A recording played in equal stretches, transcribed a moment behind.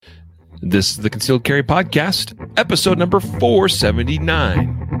This is the Concealed Carry Podcast, episode number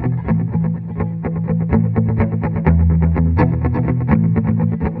 479.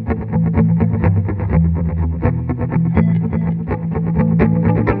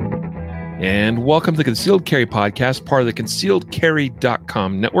 And welcome to the Concealed Carry Podcast, part of the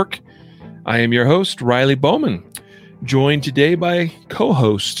concealedcarry.com network. I am your host, Riley Bowman, joined today by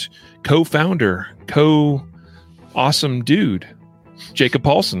co-host, co-founder, co-awesome dude, Jacob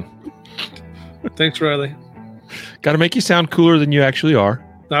Paulson. Thanks, Riley. Got to make you sound cooler than you actually are.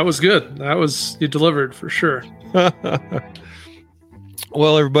 That was good. You delivered for sure.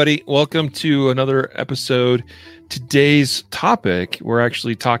 Well, everybody, welcome to another episode. Today's topic, we're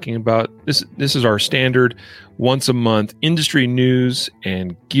actually talking about this. This is our standard once a month industry news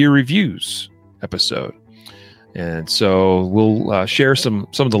and gear reviews episode. And so we'll share some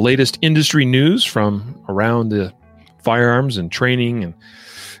of the latest industry news from around the firearms and training and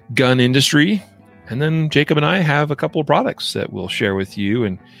gun industry. And then Jacob and I have a couple of products that we'll share with you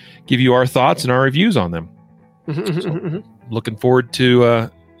and give you our thoughts and our reviews on them. So, looking forward to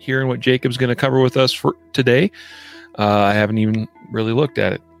hearing what Jacob's going to cover with us for today. I haven't even really looked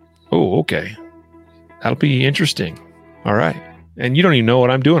at it. Oh, okay. That'll be interesting. All right. And you don't even know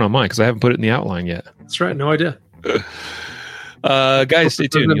what I'm doing on mine because I haven't put it in the outline yet. That's right. No idea. Guys, stay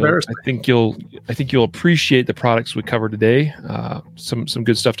tuned. I think you'll appreciate the products we cover today. Some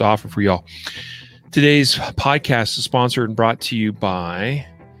good stuff to offer for y'all. Today's podcast is sponsored and brought to you by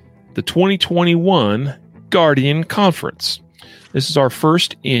the 2021 Guardian Conference. This is our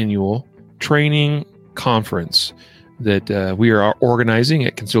first annual training conference that we are organizing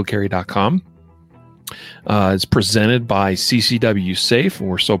at concealedcarry.com. It's presented by CCW Safe, and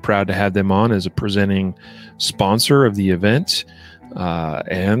we're so proud to have them on as a presenting sponsor of the event.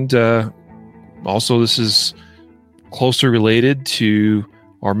 And also, this is closely related to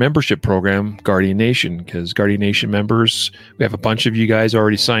our membership program, Guardian Nation, because Guardian Nation members, we have a bunch of you guys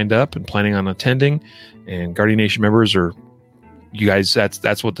already signed up and planning on attending. And Guardian Nation members are, you guys,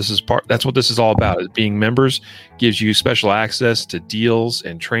 that's what this is that's what this is all about. Is being members gives you special access to deals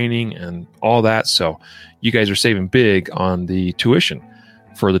and training and all that. So you guys are saving big on the tuition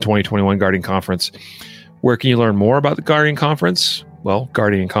for the 2021 Guardian Conference. Where can you learn more about the Guardian Conference? Well,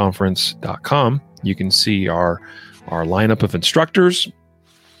 guardianconference.com. You can see our lineup of instructors.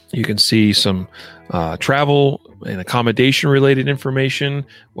 You can see some travel and accommodation related information,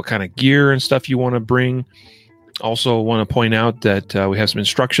 what kind of gear and stuff you want to bring. Also want to point out that we have some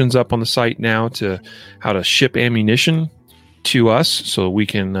instructions up on the site now to how to ship ammunition to us so we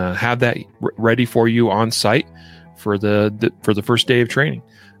can have that ready for you on site for the first day of training.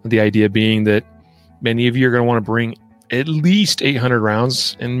 The idea being that many of you are going to want to bring at least 800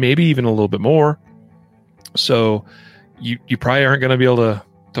 rounds and maybe even a little bit more. So you probably aren't going to be able to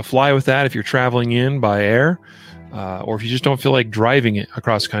fly with that if you're traveling in by air, or if you just don't feel like driving it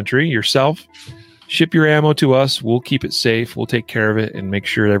across country yourself. Ship your ammo to us. We'll keep it safe. We'll take care of it and make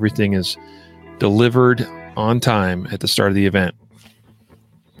sure everything is delivered on time at the start of the event.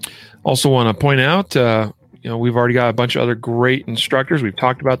 Also want to point out, we've already got a bunch of other great instructors. We've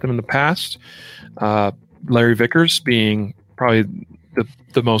talked about them in the past. Larry Vickers being probably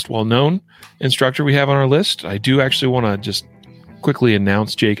the most well-known instructor we have on our list. I do actually want to just quickly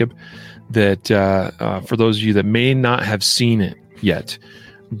announce, Jacob, that for those of you that may not have seen it yet,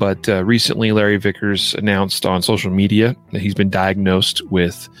 but recently Larry Vickers announced on social media that he's been diagnosed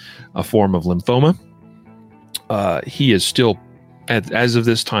with a form of lymphoma. He is still, as of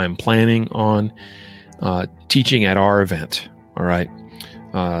this time, planning on teaching at our event. All right.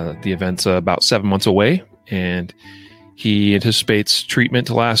 The event's about 7 months away, and he anticipates treatment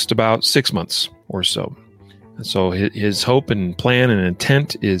to last about 6 months or so. And so his hope and plan and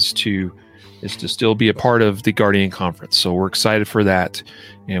intent is to still be a part of the Guardian Conference. So we're excited for that,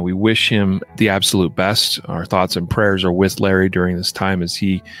 and we wish him the absolute best. Our thoughts and prayers are with Larry during this time as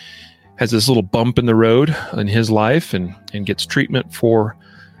he has this little bump in the road in his life and gets treatment for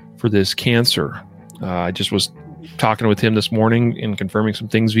this cancer. I just was talking with him this morning and confirming some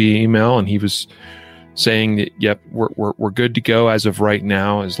things via email, and he was saying that, yep, we're good to go as of right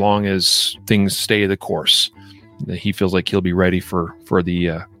now, as long as things stay the course. That he feels like he'll be ready for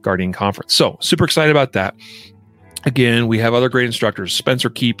the Guardian Conference. So super excited about that. Again, we have other great instructors: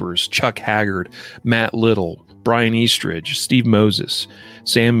 Spencer Keepers, Chuck Haggard, Matt Little, Brian Eastridge, Steve Moses,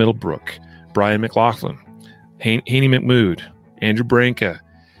 Sam Middlebrook, Brian McLaughlin, Haney McMood, Andrew Branca,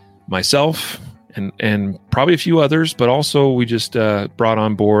 myself, and probably a few others, but also we just brought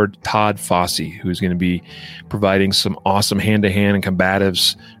on board Todd Fossey, who's going to be providing some awesome hand-to-hand and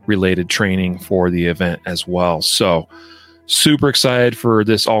combatives related training for the event as well. So super excited for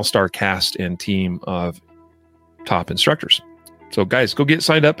this all-star cast and team of top instructors. So guys, go get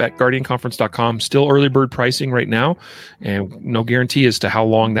signed up at guardianconference.com. Still early bird pricing right now, and no guarantee as to how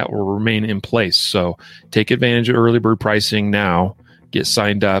long that will remain in place. So take advantage of early bird pricing now. Get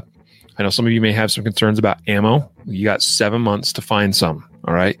signed up. I know some of you may have some concerns about ammo. You got 7 months to find some,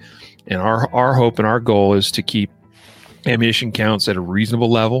 all right? And our hope and our goal is to keep ammunition counts at a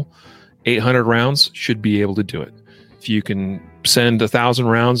reasonable level. 800 rounds should be able to do it. If you can send 1,000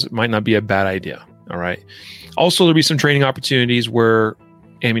 rounds, it might not be a bad idea, all right? Also, there'll be some training opportunities where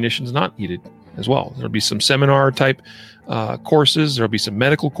ammunition is not needed as well. There'll be some seminar type courses. There'll be some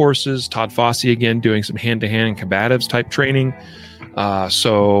medical courses. Todd Fossey, again, doing some hand-to-hand and combatives type training.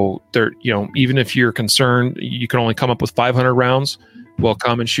 So there, even if you're concerned, you can only come up with 500 rounds. Well,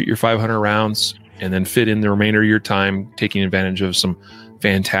 come and shoot your 500 rounds and then fit in the remainder of your time, taking advantage of some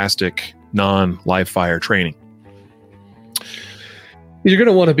fantastic non-live fire training. You're going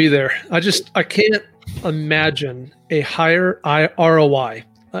to want to be there. I can't imagine a higher ROI.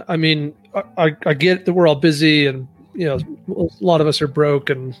 I mean, I get that we're all busy and, a lot of us are broke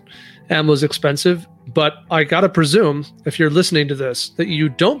and ammo is expensive, but I got to presume if you're listening to this, that you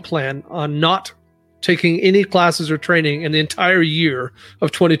don't plan on not taking any classes or training in the entire year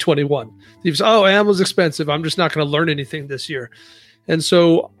of 2021. You say, ammo's expensive. I'm just not going to learn anything this year. And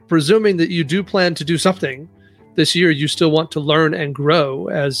so presuming that you do plan to do something this year, you still want to learn and grow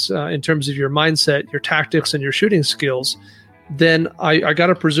as in terms of your mindset, your tactics, and your shooting skills, then I got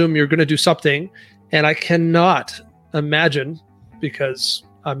to presume you're going to do something. And I cannot imagine, because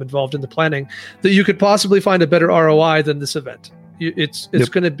I'm involved in the planning, that you could possibly find a better ROI than this event. It's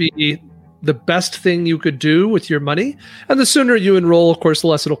going to be the best thing you could do with your money. And the sooner you enroll, of course, the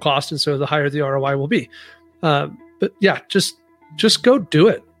less it'll cost. And so the higher the ROI will be. But yeah, just go do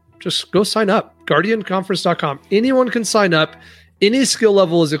it. Just go sign up. Guardianconference.com. Anyone can sign up. Any skill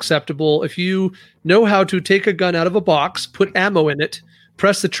level is acceptable. If you know how to take a gun out of a box, put ammo in it,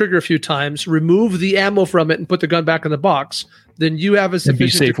 press the trigger a few times, remove the ammo from it, and put the gun back in the box, then you have a sufficient...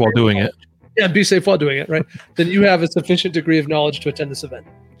 And be safe while doing it. Yeah, be safe while doing it, right? Then you have a sufficient degree of knowledge to attend this event.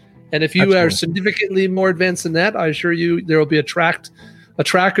 And if you are significantly more advanced than that, I assure you there will be a track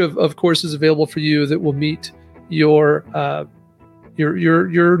of courses available for you that will meet your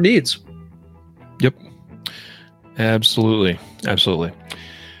needs. Yep. Absolutely.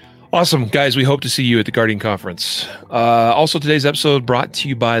 Awesome, guys. We hope to see you at the Guardian Conference. Also, today's episode brought to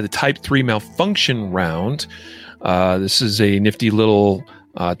you by the Type 3 Malfunction Round. This is a nifty little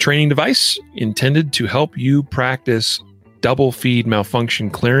training device intended to help you practice double feed malfunction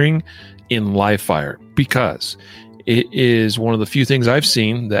clearing in live fire, because it is one of the few things I've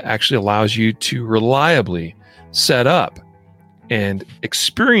seen that actually allows you to reliably set up and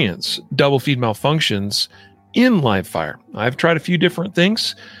experience double feed malfunctions in live fire. I've tried a few different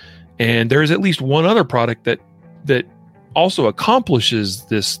things, and there's at least one other product that also accomplishes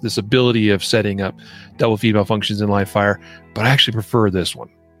this ability of setting up double feed malfunctions in live fire, but I actually prefer this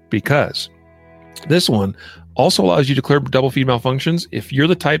one because this one also allows you to clear double feed malfunctions. If you're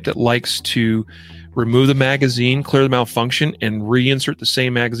the type that likes to remove the magazine, clear the malfunction, and reinsert the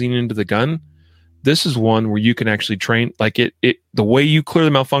same magazine into the gun, this is one where you can actually train, like it the way you clear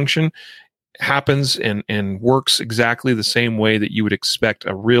the malfunction happens and works exactly the same way that you would expect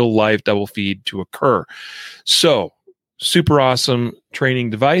a real live double feed to occur. So, super awesome training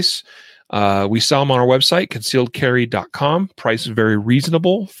device. We sell them on our website, concealedcarry.com. Price is very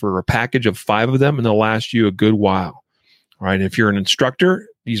reasonable for a package of 5 of them, and they'll last you a good while. All right. If you're an instructor,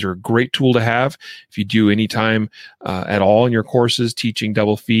 these are a great tool to have. If you do any time at all in your courses teaching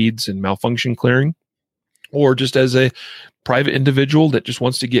double feeds and malfunction clearing, or just as a private individual that just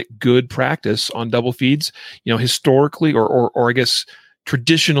wants to get good practice on double feeds, historically, or I guess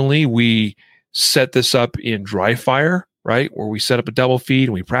traditionally, we set this up in dry fire, right? Where we set up a double feed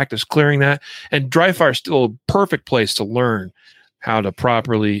and we practice clearing that. And dry fire is still a perfect place to learn how to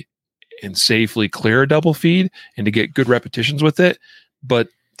properly and safely clear a double feed and to get good repetitions with it. But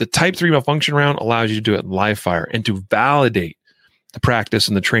the Type 3 Malfunction Round allows you to do it in live fire and to validate the practice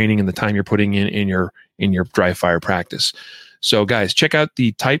and the training and the time you're putting in your dry fire practice. So guys, check out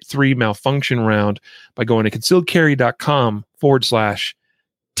the Type 3 Malfunction Round by going to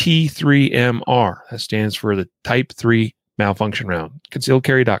concealedcarry.com/T3MR. That stands for the Type 3 Malfunction Round.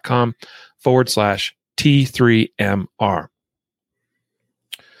 concealedcarry.com/T3MR.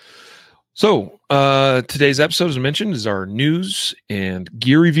 So today's episode, as I mentioned, is our news and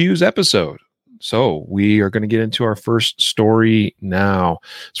gear reviews episode. So we are going to get into our first story now.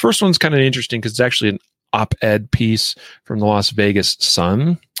 This first one's kind of interesting because it's actually an op-ed piece from the Las Vegas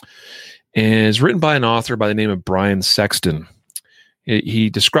Sun. and is written by an author by the name of Brian Sexton. He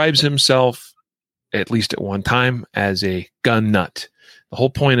describes himself, at least at one time, as a gun nut. The whole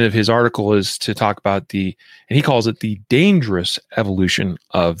point of his article is to talk about and he calls it the dangerous evolution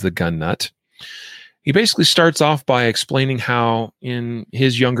of the gun nut. He basically starts off by explaining how in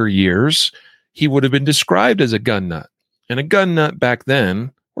his younger years, he would have been described as a gun nut. And a gun nut back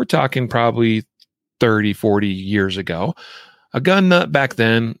then, we're talking probably 30, 40 years ago, a gun nut back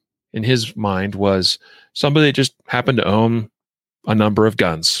then, in his mind, was somebody that just happened to own a number of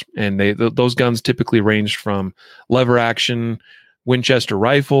guns. And those guns typically ranged from lever action Winchester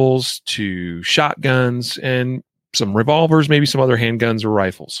rifles to shotguns and some revolvers, maybe some other handguns or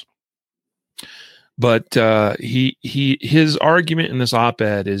rifles. But his argument in this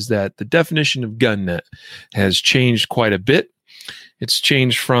op-ed is that the definition of gun nut has changed quite a bit. It's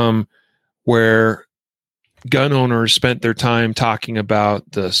changed from where gun owners spent their time talking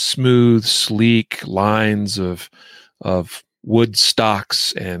about the smooth, sleek lines of wood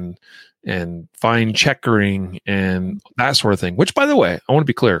stocks and fine checkering and that sort of thing, which, by the way, I want to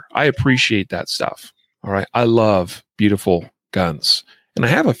be clear, I appreciate that stuff. All right. I love beautiful guns. And I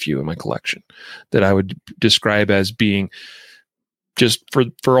have a few in my collection that I would describe as being just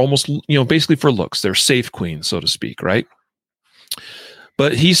for almost, basically for looks. They're safe queens, so to speak, right?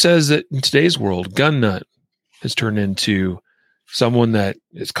 But he says that in today's world, gun nut has turned into someone that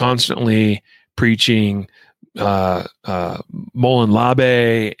is constantly preaching Molin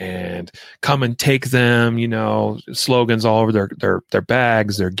Labe and come and take them, slogans all over their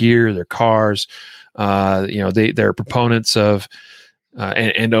bags, their gear, their cars. They're proponents of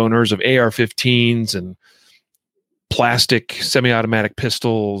and owners of AR-15s and plastic semi-automatic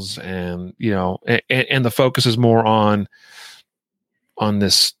pistols, and and the focus is more on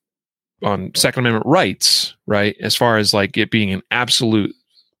Second Amendment rights, right? As far as like it being an absolute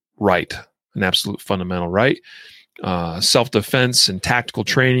right, an absolute fundamental right. Self-defense and tactical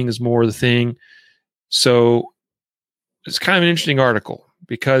training is more the thing. So it's kind of an interesting article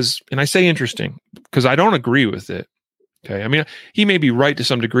because, and I say interesting because I don't agree with it. Okay. I mean, he may be right to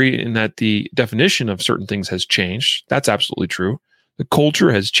some degree in that the definition of certain things has changed. That's absolutely true. The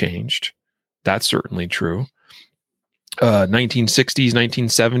culture has changed. That's certainly true. 1960s,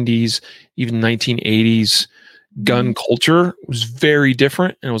 1970s, even 1980s gun culture was very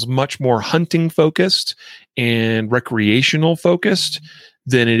different, and it was much more hunting focused and recreational focused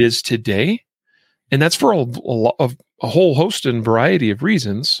than it is today. And that's for a whole host and variety of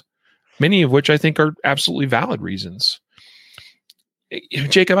reasons, many of which I think are absolutely valid reasons.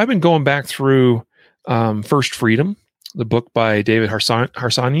 Jacob, I've been going back through First Freedom, the book by David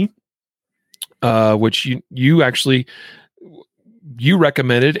Harsanyi, which you actually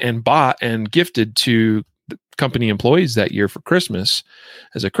recommended and bought and gifted to the company employees that year for Christmas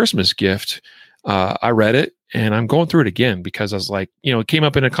as a Christmas gift. I read it and I'm going through it again because I was like, it came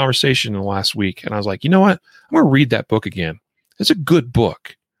up in a conversation in the last week, and I was like, you know what? I'm going to read that book again. It's a good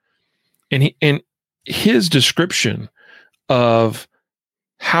book. And his description of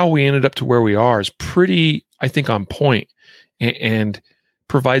how we ended up to where we are is pretty, I think, on point and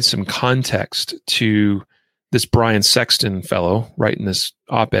provides some context to this Brian Sexton fellow writing this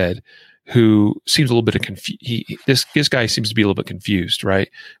op-ed, who seems a little bit of this guy seems to be a little bit confused, right?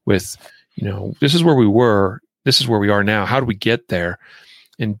 With, this is where we were, this is where we are now. How do we get there?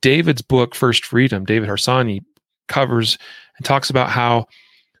 In David's book, First Freedom, David Harsanyi covers and talks about how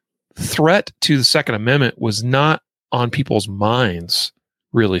threat to the Second Amendment was not on people's minds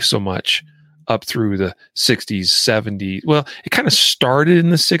really so much up through the 60s, 70s. Well, it kind of started in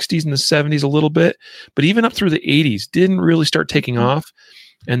the 60s and the 70s a little bit, but even up through the 80s didn't really start taking off.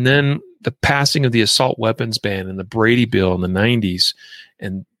 And then the passing of the assault weapons ban and the Brady Bill in the 90s,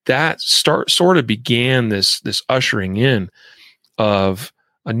 and that sort of began this ushering in of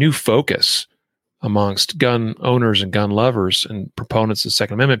a new focus amongst gun owners and gun lovers and proponents of the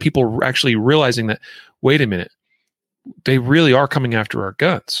Second Amendment. People were actually realizing that, wait a minute, they really are coming after our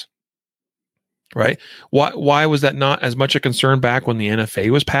guns, right? Why was that not as much a concern back when the NFA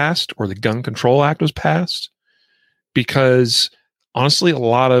was passed or the Gun Control Act was passed? Because honestly, a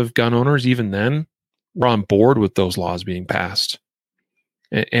lot of gun owners, even then, were on board with those laws being passed.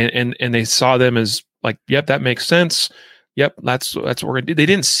 And they saw them as like, yep, that makes sense. Yep, that's what we're going to do. They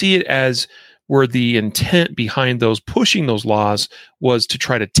didn't see it as where the intent behind those pushing those laws was to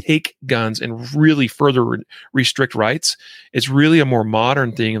try to take guns and really further restrict rights. It's really a more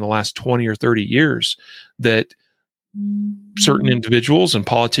modern thing in the last 20 or 30 years that certain individuals and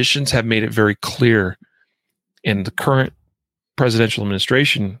politicians have made it very clear, and the current presidential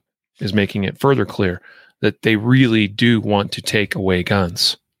administration is making it further clear that they really do want to take away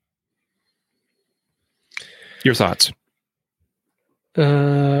guns. Your thoughts?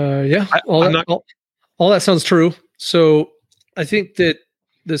 Yeah, all that sounds true. So I think that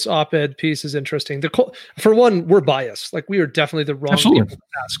this op-ed piece is interesting. For one, we're biased. Like, we are definitely the wrong people to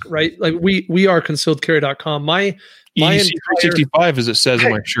ask, right? Like, we are concealedcarry.com. My EDC 365, as it says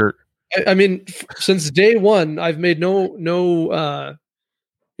on my shirt. I mean, since day one, I've made no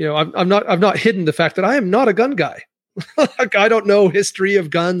I've not hidden the fact that I am not a gun guy. Like, I don't know history of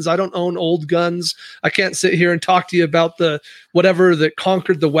guns. I don't own old guns. I can't sit here and talk to you about the whatever that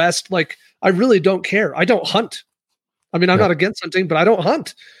conquered the West. Like, I really don't care. I don't hunt. I mean, I'm not against hunting, but I don't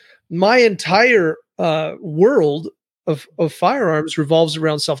hunt. My entire world of firearms revolves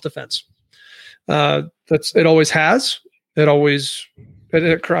around self-defense. It always has. I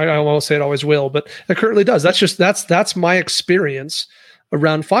won't say it always will, but it currently does. That's my experience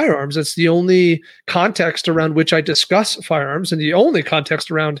around firearms. It's the only context around which I discuss firearms, and the only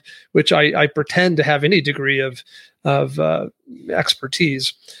context around which I pretend to have any degree of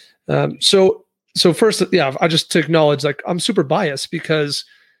expertise. So first, I just to acknowledge, like, I'm super biased because,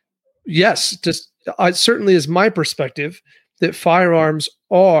 yes, I certainly is my perspective that firearms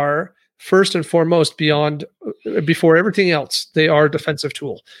are first and foremost before everything else, they are a defensive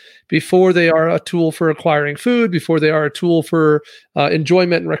tool. Before they are a tool for acquiring food, before they are a tool for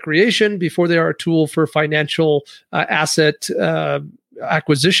enjoyment and recreation, before they are a tool for financial asset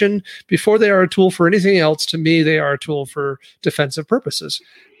acquisition, before they are a tool for anything else, to me, they are a tool for defensive purposes.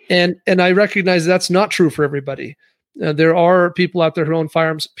 And I recognize that's not true for everybody. There are people out there who own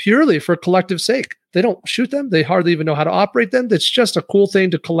firearms purely for collective sake. They don't shoot them. They hardly even know how to operate them. It's just a cool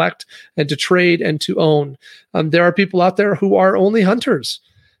thing to collect and to trade and to own. There are people out there who are only hunters.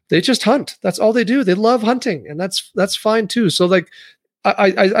 They just hunt. That's all they do. They love hunting, and that's fine too. So, like,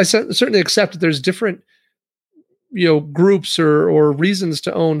 I certainly accept that there's different, groups or reasons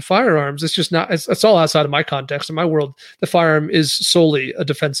to own firearms. It's just not. It's all outside of my context. In my world, the firearm is solely a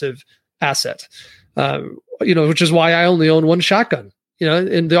defensive asset. Which is why I only own one shotgun.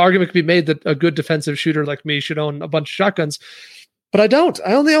 And the argument could be made that a good defensive shooter like me should own a bunch of shotguns, but I don't.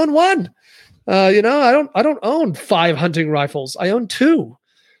 I only own one. I don't own 5 hunting rifles. I own 2,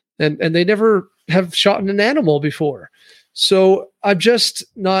 and they never have shot an animal before. So I'm just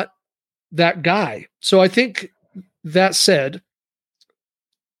not that guy. So I think, that said,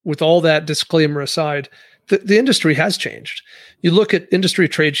 with all that disclaimer aside, the industry has changed. You look at industry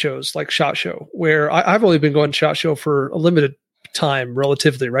trade shows like SHOT Show, where I've only been going to SHOT Show for a limited time,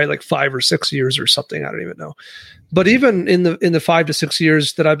 relatively, right? Like 5 or 6 years or something. I don't even know. But even in the 5 to 6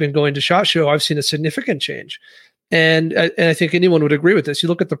 years that I've been going to SHOT Show, I've seen a significant change. And I think anyone would agree with this. You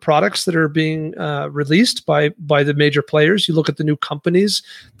look at the products that are being released by the major players. You look at the new companies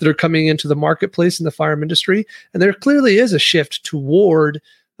that are coming into the marketplace in the firearm industry, and there clearly is a shift toward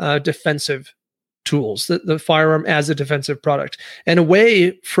defensive tools, the firearm as a defensive product, and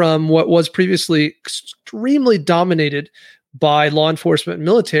away from what was previously extremely dominated by law enforcement and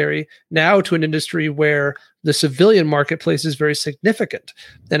military, now to an industry where the civilian marketplace is very significant.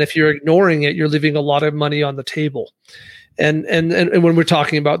 And if you're ignoring it, you're leaving a lot of money on the table. And when we're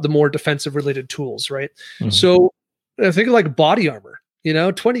talking about the more defensive related tools, right? Mm-hmm. So I think like body armor,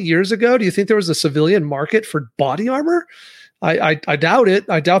 20 years ago, do you think there was a civilian market for body armor? I doubt it.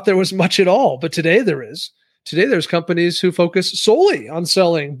 I doubt there was much at all, but today there is. Today, there's companies who focus solely on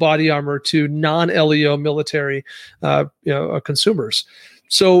selling body armor to non-LEO military consumers.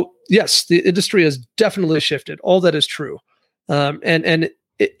 So, yes, the industry has definitely shifted. All that is true. And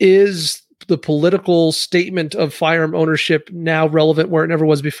it is the political statement of firearm ownership now relevant where it never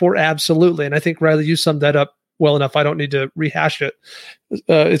was before? Absolutely. And I think, Riley, you summed that up well enough. I don't need to rehash it.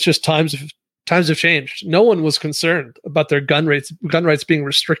 It's just times have changed. No one was concerned about their gun rights being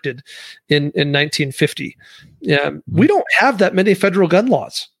restricted in 1950. We don't have that many federal gun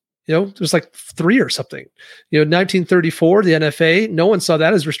laws. There's like 3 or something. 1934, the NFA, no one saw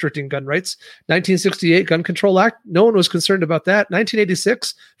that as restricting gun rights. 1968, Gun Control Act, no one was concerned about that.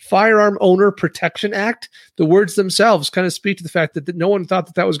 1986, Firearm Owner Protection Act. The words themselves kind of speak to the fact that no one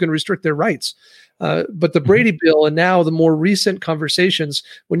thought that was going to restrict their rights. But the Brady Bill and now the more recent conversations,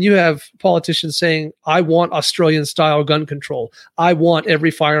 when you have politicians saying, I want Australian style gun control, I want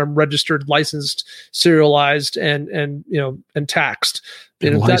every firearm registered, licensed, serialized, and taxed.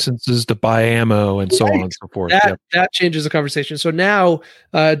 And licenses to buy ammo and so on and so forth. That changes the conversation. So now,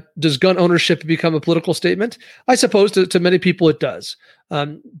 does gun ownership become a political statement? I suppose to many people it does.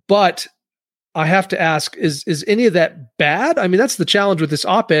 But I have to ask, is any of that bad? I mean, that's the challenge with this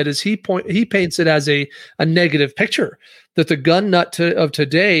op-ed is he paints it as a negative picture, that the gun nut of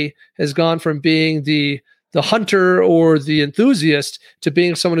today has gone from being the hunter or the enthusiast to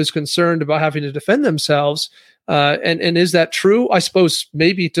being someone who's concerned about having to defend themselves. And is that true? I suppose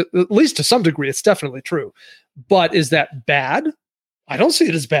maybe at least to some degree, it's definitely true. But is that bad? I don't see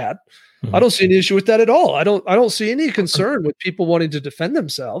it as bad. I don't see any issue with that at all. I don't see any concern with people wanting to defend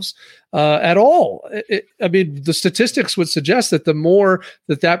themselves at all. I mean, the statistics would suggest that the more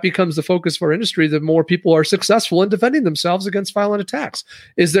that becomes the focus of our industry, the more people are successful in defending themselves against violent attacks.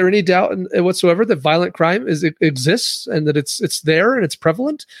 Is there any doubt whatsoever that violent crime exists and that it's there and it's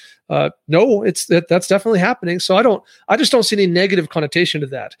prevalent? No, that's definitely happening. So I just don't see any negative connotation to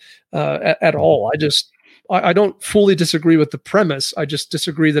that at all. I don't fully disagree with the premise. I just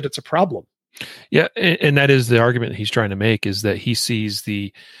disagree that it's a problem. Yeah, and that is the argument he's trying to make, is that he sees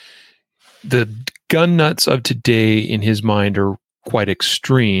the gun nuts of today in his mind are quite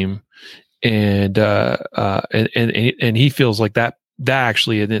extreme, and he feels like that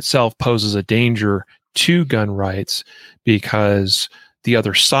actually in itself poses a danger to gun rights, because the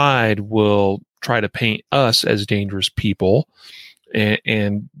other side will try to paint us as dangerous people,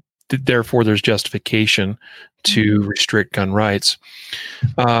 and therefore there's justification to restrict gun rights.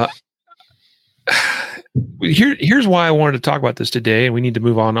 Here's why I wanted to talk about this today, and we need to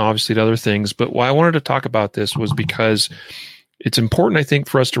move on obviously to other things, but why I wanted to talk about this was because it's important, I think,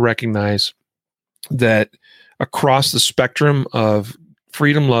 for us to recognize that across the spectrum of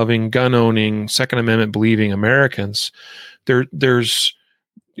freedom-loving, gun-owning, Second Amendment believing Americans,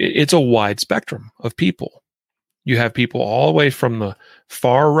 it's a wide spectrum of people. You have people all the way from the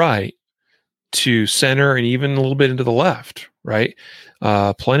far right to center and even a little bit into the left, right?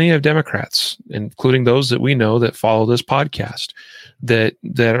 Plenty of Democrats, including those that we know that follow this podcast, that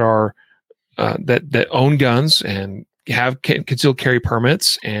own guns and have concealed carry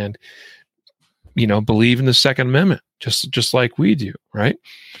permits, and believe in the Second Amendment just like we do, right?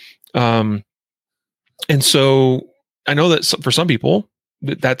 And so I know that for some people,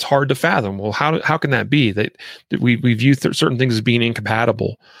 that's hard to fathom. Well, how can that be that we view certain things as being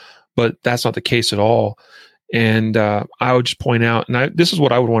incompatible, but that's not the case at all. And I would just point out, and this is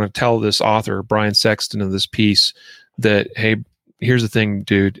what I would want to tell this author, Brian Sexton, of this piece, that, hey, here's the thing,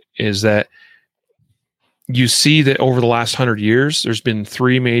 dude, is that you see that over the last 100 years, there's been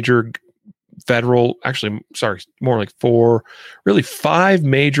three major federal, more like four, really five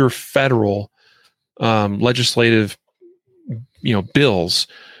major federal legislative bills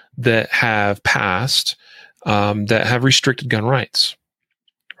that have passed that have restricted gun rights,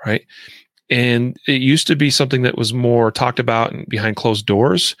 right? And it used to be something that was more talked about behind closed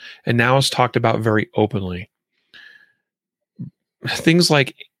doors, and now it's talked about very openly. Things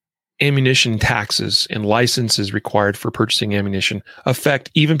like ammunition taxes and licenses required for purchasing ammunition affect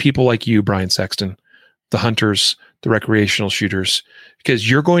even people like you, Brian Sexton, the hunters, the recreational shooters, because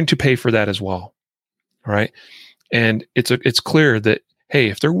you're going to pay for that as well. All right. And it's clear that, hey,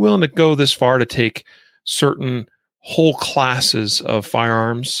 if they're willing to go this far to take certain whole classes of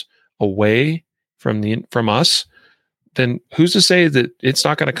firearms away from us, then who's to say that it's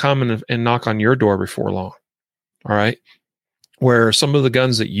not going to come and knock on your door before long? All right. Where some of the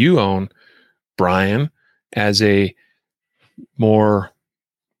guns that you own, Brian, as a more,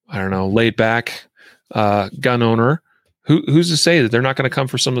 laid back gun owner, who's to say that they're not going to come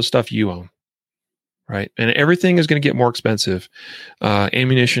for some of the stuff you own? Right. And everything is going to get more expensive.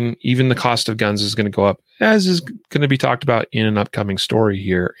 Ammunition, even the cost of guns is going to go up, as is going to be talked about in an upcoming story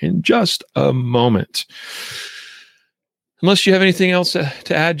here in just a moment. Unless you have anything else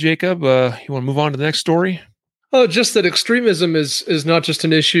to add, Jacob, you want to move on to the next story? Oh, just that extremism is not just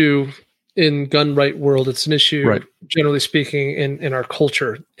an issue in gun right world. It's an issue, right, generally speaking, in our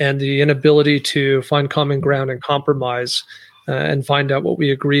culture, and the inability to find common ground and compromise and find out what we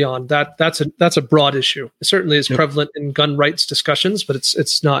agree on. That's a broad issue. It certainly is prevalent in gun rights discussions, but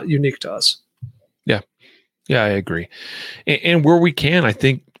it's not unique to us. Yeah, I agree. And where we can, I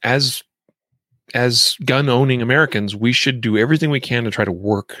think, as gun owning Americans, we should do everything we can to try to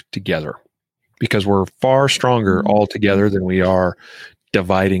work together, because we're far stronger all together than we are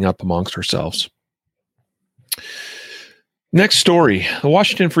dividing up amongst ourselves. Next story. The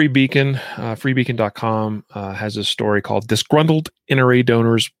Washington Free Beacon, freebeacon.com, has a story called "Disgruntled NRA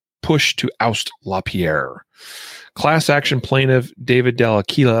Donors Push to Oust LaPierre." Class action plaintiff David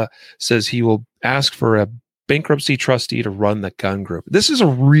Dell'Aquila says he will ask for a bankruptcy trustee to run the gun group. This is a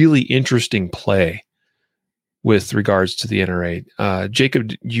really interesting play with regards to the NRA. Jacob,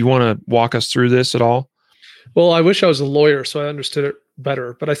 do you want to walk us through this at all? Well, I wish I was a lawyer so I understood it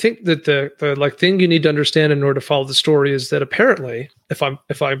better, but I think that the thing you need to understand in order to follow the story is that apparently, if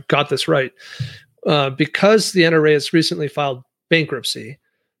I got this right, because the NRA has recently filed bankruptcy,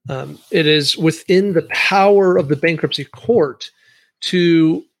 it is within the power of the bankruptcy court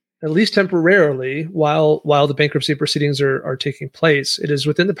to at least temporarily, while the bankruptcy proceedings are taking place, it is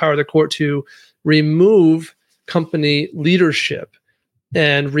within the power of the court to remove company leadership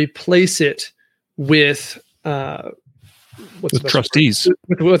and replace it with with trustees,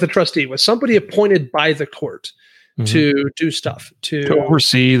 with a trustee, with somebody appointed by the court to do stuff, to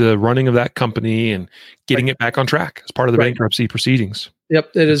oversee the running of that company and getting it back on track as part of the bankruptcy proceedings.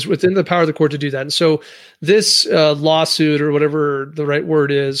 Yep, it is within the power of the court to do that. And so this lawsuit, or whatever the right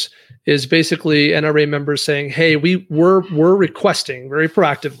word is basically NRA members saying, hey, we're requesting very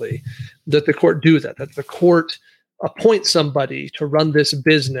proactively that the court do that the court appoint somebody to run this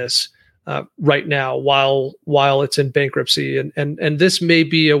business right now while it's in bankruptcy. And this may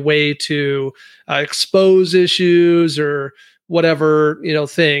be a way to expose issues or whatever,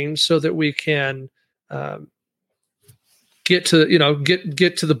 things, so that we can get to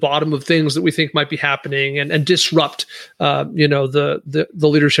the bottom of things that we think might be happening and disrupt the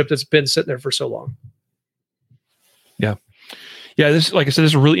leadership that's been sitting there for so long. Yeah, this, like I said,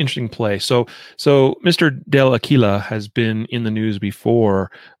 this is a really interesting play. So Mr. Del Aquila has been in the news before,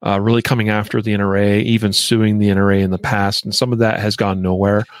 really coming after the NRA, even suing the NRA in the past, and some of that has gone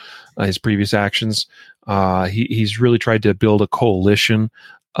nowhere. His previous actions, he's really tried to build a coalition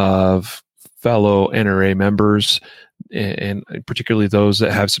of fellow NRA members, and particularly those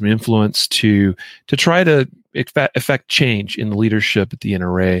that have some influence to try to effect change in the leadership at the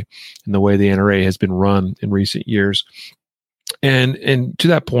NRA and the way the NRA has been run in recent years. And to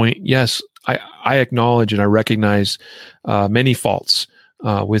that point, yes, I acknowledge and I recognize many faults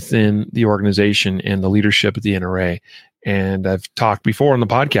within the organization and the leadership of the NRA. And I've talked before on the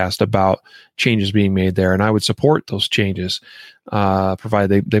podcast about changes being made there, and I would support those changes,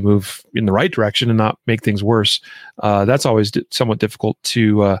 provided they move in the right direction and not make things worse. That's always somewhat difficult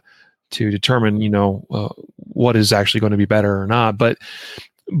to determine, what is actually going to be better or not. But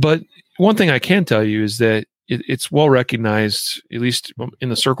one thing I can tell you is that it's well recognized, at least in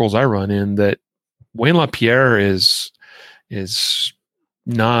the circles I run in, that Wayne LaPierre is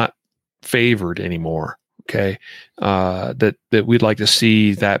not favored anymore. Okay, that we'd like to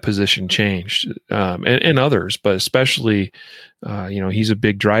see that position changed, and others, but especially, he's a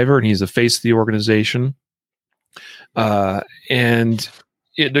big driver and he's the face of the organization, and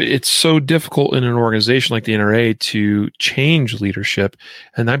it's so difficult in an organization like the NRA to change leadership,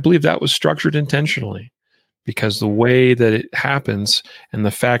 and I believe that was structured intentionally. Because the way that it happens and the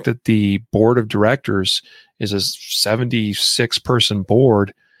fact that the board of directors is a 76-person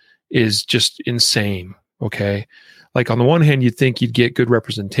board is just insane, okay? Like, on the one hand, you'd think you'd get good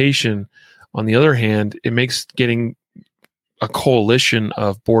representation. On the other hand, it makes getting a coalition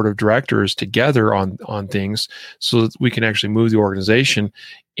of board of directors together on things so that we can actually move the organization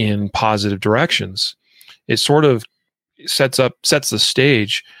in positive directions. It sort of sets the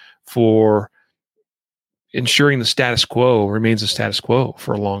stage for ensuring the status quo remains the status quo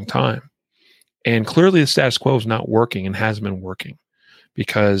for a long time. And clearly the status quo is not working and hasn't been working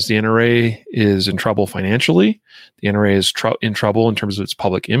because the NRA is in trouble financially. The NRA is in trouble in terms of its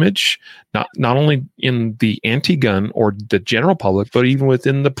public image, not only in the anti-gun or the general public, but even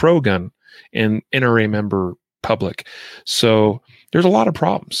within the pro-gun and NRA member public. So there's a lot of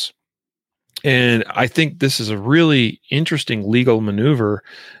problems. And I think this is a really interesting legal maneuver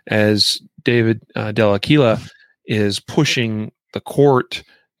as David Del Aquila is pushing the court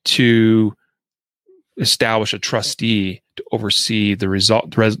to establish a trustee to oversee the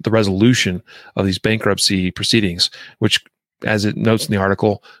resolution of these bankruptcy proceedings, which, as it notes in the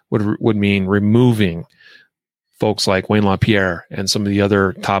article, would mean removing folks like Wayne LaPierre and some of the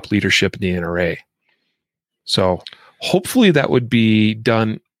other top leadership in the NRA. So hopefully that would be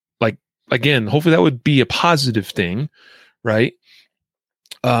done. Again, hopefully that would be a positive thing, right?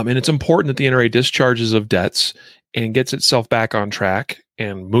 And it's important that the NRA discharges of debts and gets itself back on track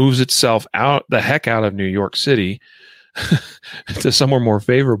and moves itself the heck out of New York City to somewhere more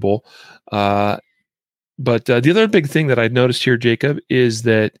favorable. But the other big thing that I've noticed here, Jacob, is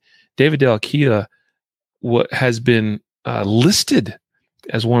that David Del Aquila has been listed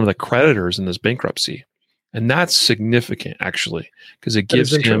as one of the creditors in this bankruptcy. And that's significant, actually, because it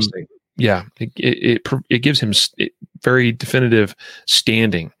gives him... Yeah, it gives him very definitive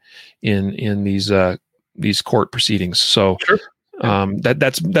standing in these court proceedings. So sure.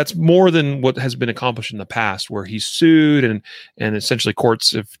 That's more than what has been accomplished in the past, where he's sued and essentially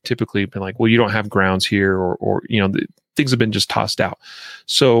courts have typically been like, well, you don't have grounds here, or things have been just tossed out.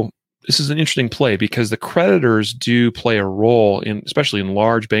 So this is an interesting play because the creditors do play a role especially in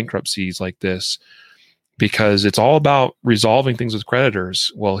large bankruptcies like this. Because it's all about resolving things with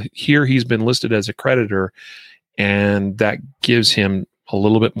creditors. Well, here he's been listed as a creditor, and that gives him a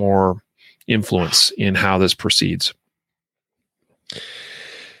little bit more influence in how this proceeds.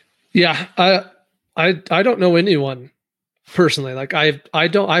 Yeah, I don't know anyone personally. Like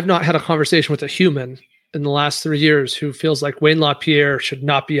I've not had a conversation with a human in the last 3 years who feels like Wayne LaPierre should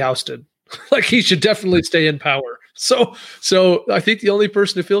not be ousted. Like he should definitely stay in power. So I think the only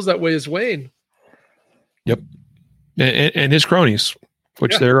person who feels that way is Wayne. Yep. And his cronies,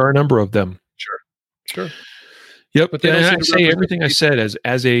 which there are a number of them. Sure. Yep. But I say everything I said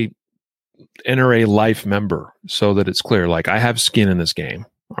as a NRA life member so that it's clear. Like I have skin in this game.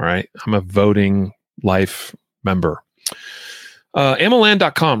 All right. I'm a voting life member.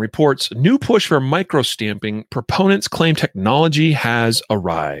 MLN.com reports new push for microstamping. Proponents claim technology has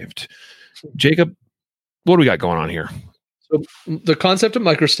arrived. Jacob, what do we got going on here? So the concept of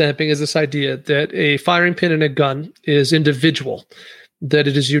microstamping is this idea that a firing pin in a gun is individual, that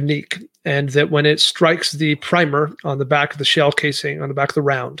it is unique, and that when it strikes the primer on the back of the shell casing, on the back of the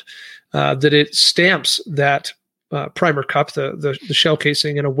round, that it stamps that primer cup, the shell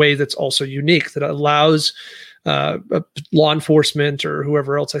casing, in a way that's also unique, that allows law enforcement or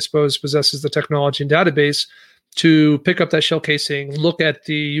whoever else, I suppose, possesses the technology and database to pick up that shell casing, look at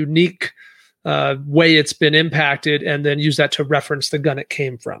the unique way it's been impacted, and then use that to reference the gun it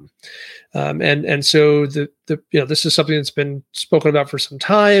came from. And so this is something that's been spoken about for some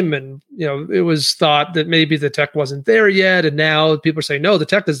time, and it was thought that maybe the tech wasn't there yet, and now people are saying no, the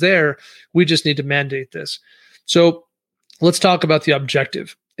tech is there. We just need to mandate this. So let's talk about the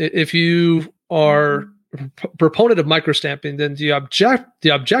objective. If you are proponent of microstamping, then the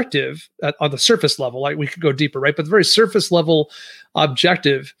objective on the surface level, like we could go deeper, right? But the very surface level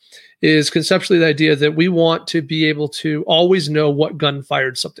objective is conceptually the idea that we want to be able to always know what gun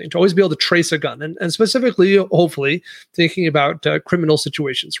fired something, to always be able to trace a gun. And specifically, hopefully, thinking about criminal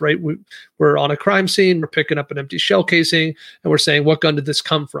situations, right? We're on a crime scene, we're picking up an empty shell casing, and we're saying, what gun did this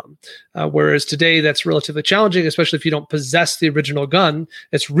come from? Whereas today, that's relatively challenging, especially if you don't possess the original gun.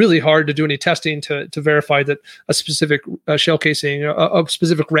 It's really hard to do any testing to verify that a specific shell casing, a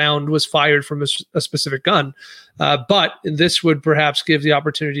specific round was fired from a specific gun. But this would perhaps give the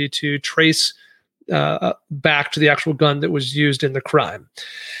opportunity to trace back to the actual gun that was used in the crime.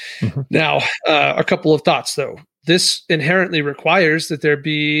 Mm-hmm. Now, a couple of thoughts, though. This inherently requires that there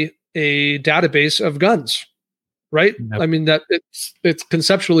be a database of guns, right? Yep. I mean, that it's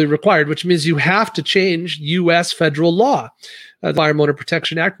conceptually required, which means you have to change U.S. federal law. The Firearm Owner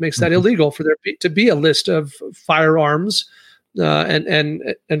Protection Act makes that illegal for there to be a list of firearms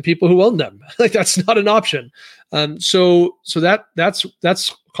and people who own them. Like that's not an option. So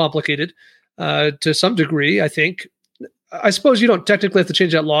that's complicated to some degree. I suppose you don't technically have to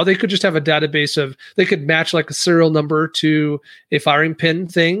change that law. They could just have a database they could match like a serial number to a firing pin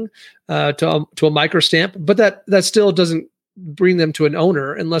thing, to a microstamp, but that still doesn't bring them to an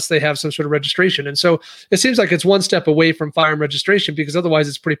owner unless they have some sort of registration. And so it seems like it's one step away from firearm registration, because otherwise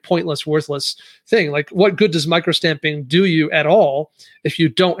it's pretty pointless, worthless thing. Like what good does microstamping do you at all if you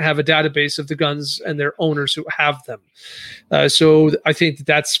don't have a database of the guns and their owners who have them? So I think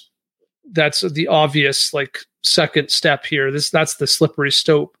that's the obvious second step here. That's the slippery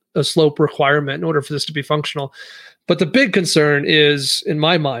slope requirement in order for this to be functional. But the big concern is, in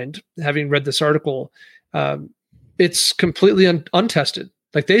my mind, having read this article, it's completely untested.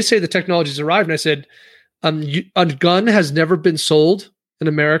 Like they say the technology's arrived, and I said, a gun has never been sold in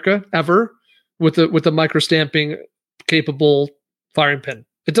America ever with a microstamping capable firing pin.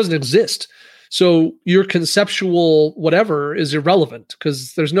 It doesn't exist. So your conceptual whatever is irrelevant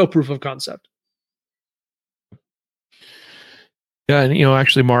because there's no proof of concept. Yeah, and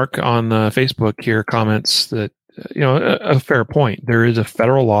actually, Mark on Facebook here comments that a fair point. There is a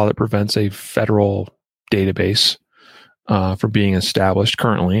federal law that prevents a federal database from being established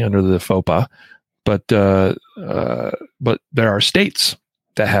currently under the FOPA, but there are states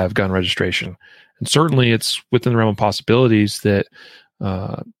that have gun registration, and certainly it's within the realm of possibilities that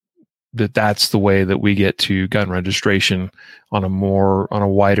that's the way that we get to gun registration on a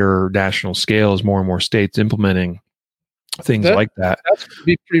wider national scale as more and more states implementing things like that. That's going to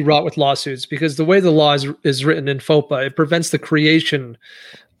be pretty wrought with lawsuits, because the way the law is written in FOPA, it prevents the creation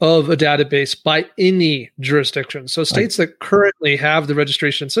of a database by any jurisdiction. So states that currently have the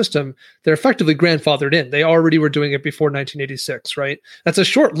registration system, they're effectively grandfathered in. They already were doing it before 1986, right? That's a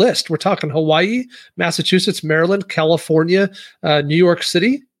short list. We're talking Hawaii, Massachusetts, Maryland, California, New York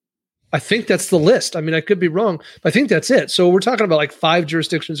City. I think that's the list. I mean, I could be wrong, but I think that's it. So we're talking about 5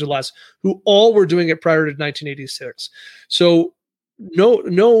 jurisdictions or less who all were doing it prior to 1986. So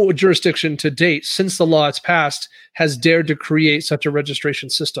no jurisdiction to date since the law has passed has dared to create such a registration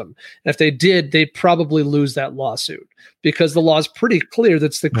system. And if they did, they probably lose that lawsuit because the law is pretty clear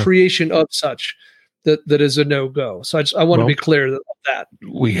that's the creation of such that is a no-go. So I want to be clear of that.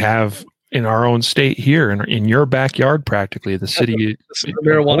 We have in our own state here, in your backyard, practically the city, the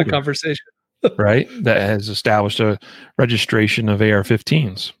marijuana conversation, right? That has established a registration of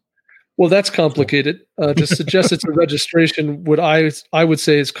AR-15s. Well, that's complicated. To suggest it's a registration, what I would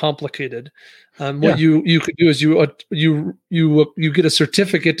say is complicated. What you could do is you get a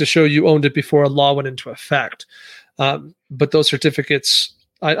certificate to show you owned it before a law went into effect. But those certificates,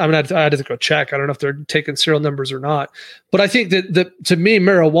 I had to go check. I don't know if they're taking serial numbers or not. But I think that to me,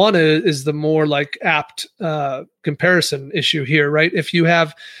 marijuana is the more like apt comparison issue here, right? If you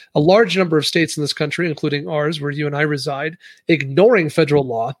have a large number of states in this country, including ours, where you and I reside, ignoring federal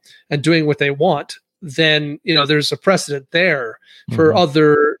law and doing what they want, then there's a precedent there for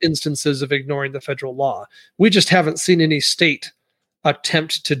other instances of ignoring the federal law. We just haven't seen any state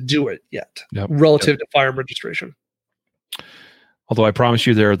attempt to do it yet relative to firearm registration. Although I promise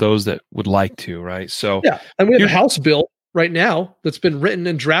you there are those that would like to, right? So yeah, and we have a House bill right now that's been written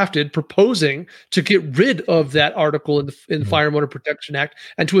and drafted proposing to get rid of that article in the Firearm Owner Protection Act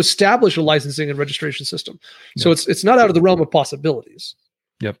and to establish a licensing and registration system. So it's not out of the realm of possibilities.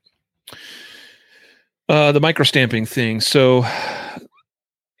 Yep. The microstamping thing. So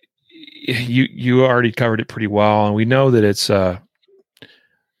you already covered it pretty well, and we know that it's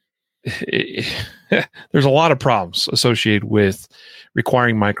there's a lot of problems associated with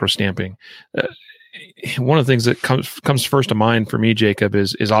requiring microstamping. One of the things that comes first to mind for me, Jacob,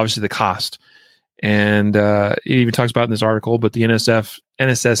 is obviously the cost. And it even talks about in this article, but the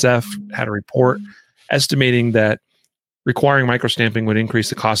NSSF had a report estimating that requiring microstamping would increase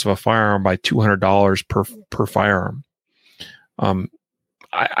the cost of a firearm by $200 per firearm.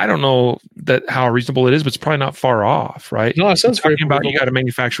 I don't know how reasonable it is, but it's probably not far off, right? No, it sounds very about you got to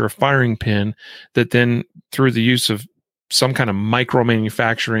manufacture a firing pin that then, through the use of some kind of micro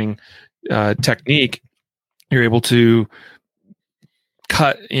manufacturing technique, you're able to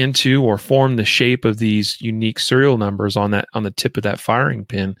cut into or form the shape of these unique serial numbers on the tip of that firing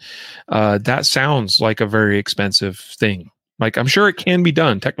pin. That sounds like a very expensive thing. Like, I'm sure it can be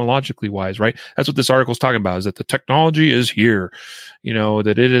done technologically wise, right? That's what this article is talking about, is that the technology is here,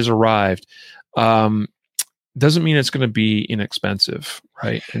 that it has arrived. Doesn't mean it's going to be inexpensive,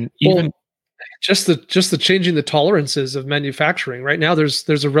 right? And even just the changing the tolerances of manufacturing. Right now,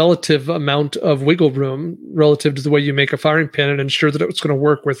 there's a relative amount of wiggle room relative to the way you make a firing pin and ensure that it's going to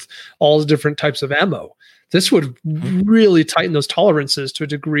work with all the different types of ammo. This would really tighten those tolerances to a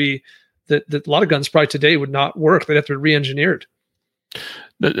degree that a lot of guns probably today would not work. They'd have to be re-engineered.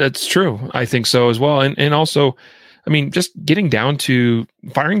 That's true. I think so as well. And also, I mean, just getting down to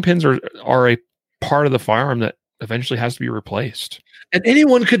firing pins are a part of the firearm that eventually has to be replaced. And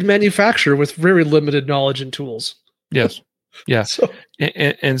anyone could manufacture with very limited knowledge and tools. Yes. Yeah.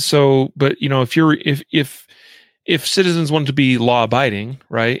 And so, but if citizens want to be law abiding,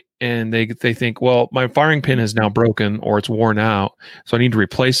 right, and they think, well, my firing pin is now broken or it's worn out, so I need to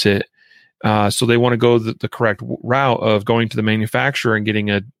replace it. So they want to go the correct route of going to the manufacturer and getting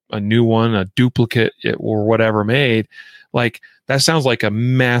a new one, a duplicate or whatever made. Like, that sounds like a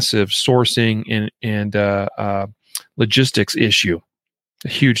massive sourcing and logistics issue, a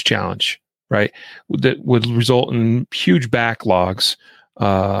huge challenge, right? That would result in huge backlogs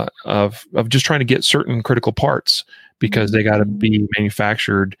of just trying to get certain critical parts because they got to be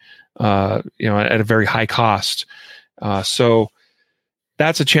manufactured, at a very high cost. So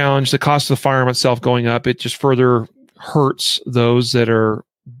that's a challenge. The cost of the firearm itself going up, it just further hurts those that are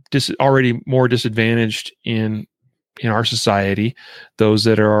already more disadvantaged in our society, those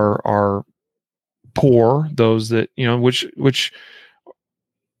that are poor, those that, which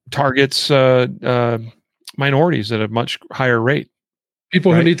targets minorities at a much higher rate.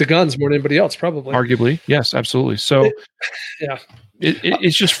 People who need the guns more than anybody else, probably. Arguably. Yes, absolutely. So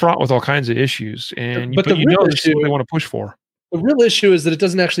it's just fraught with all kinds of issues. And this is what they want to push for. The real issue is that it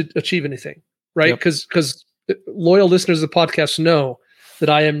doesn't actually achieve anything, right? Because loyal listeners of the podcast know that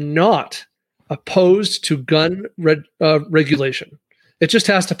I am not opposed to gun regulation. It just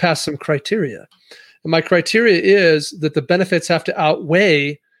has to pass some criteria. And my criteria is that the benefits have to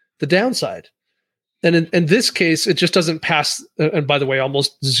outweigh the downside. And in this case, it just doesn't pass. And by the way,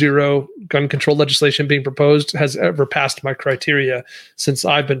 almost zero gun control legislation being proposed has ever passed my criteria since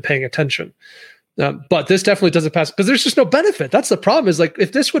I've been paying attention. But this definitely doesn't pass because there's just no benefit. That's the problem, is like,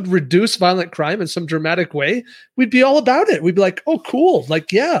 if this would reduce violent crime in some dramatic way, we'd be all about it. We'd be like, oh, cool.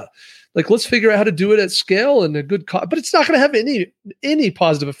 Like, yeah, Like, let's figure out how to do it at scale and a good cost, but it's not going to have any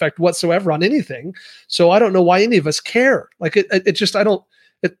positive effect whatsoever on anything. So I don't know why any of us care. Like it just, I don't,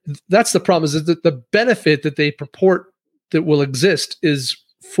 that's the problem, is that the benefit that they purport that will exist is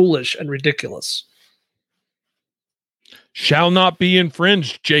foolish and ridiculous. Shall not be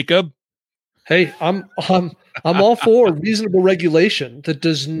infringed, Jacob. Hey, I'm all for reasonable regulation that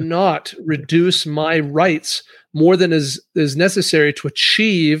does not reduce my rights more than is necessary to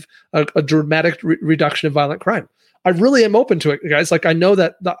achieve a dramatic reduction of violent crime. I really am open to it, guys. Like, I know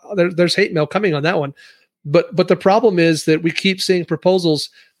that there's hate mail coming on that one, but the problem is that we keep seeing proposals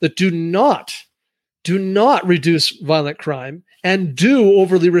that do not reduce violent crime and do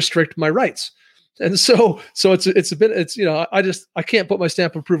overly restrict my rights. And so it's a bit, I can't put my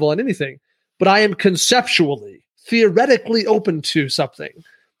stamp of approval on anything, but I am conceptually, theoretically open to something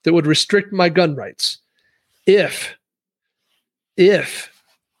that would restrict my gun rights if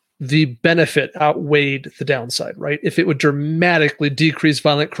the benefit outweighed the downside, right? If it would dramatically decrease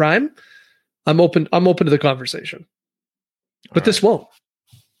violent crime, I'm open to the conversation. But this won't.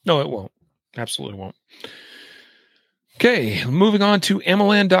 No, it won't. Absolutely won't. Okay, moving on to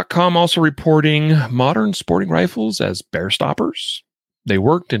MLN.com, also reporting modern sporting rifles as bear stoppers. They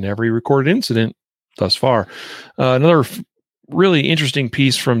worked in every recorded incident thus far. Another really interesting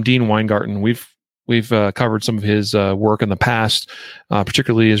piece from Dean Weingarten. We've covered some of his work in the past,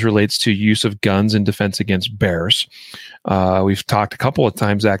 particularly as relates to use of guns in defense against bears. We've talked a couple of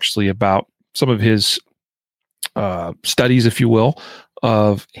times actually about some of his studies, if you will,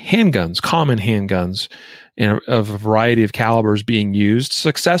 of handguns, common handguns, and of a variety of calibers being used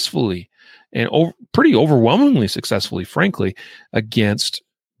successfully and pretty overwhelmingly successfully, frankly, against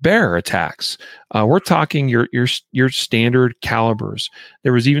bear attacks. We're talking your standard calibers.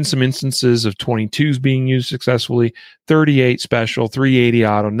 There was even some instances of 22s being used successfully, 38 special, 380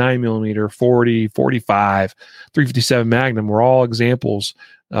 auto, 9mm, 40, 45, 357 Magnum were all examples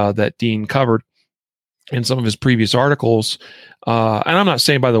that Dean covered in some of his previous articles. And I'm not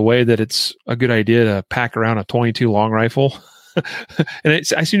saying, by the way, that it's a good idea to pack around a 22 long rifle. And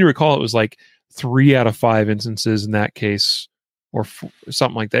I seem to recall it was like 3 out of 5 instances in that case, or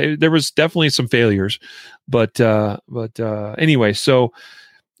something like that. There was definitely some failures, but anyway, so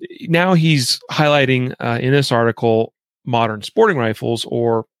now he's highlighting in this article modern sporting rifles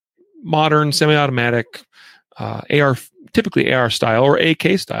or modern semi-automatic AR, typically AR style or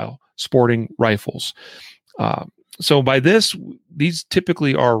AK style sporting rifles. So by this, these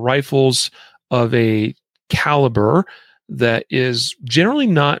typically are rifles of a caliber that is generally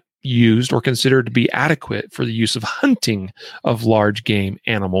not used or considered to be adequate for the use of hunting of large game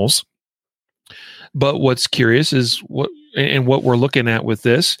animals. But what's curious is what we're looking at with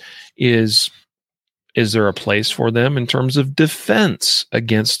this is there a place for them in terms of defense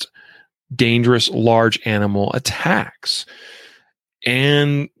against dangerous large animal attacks?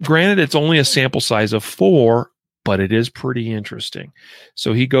 And granted, it's only a sample size of 4, but it is pretty interesting.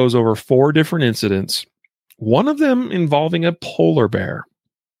 So he goes over 4 different incidents, one of them involving a polar bear.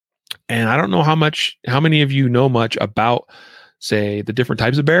 And I don't know how many of you know much about, say, the different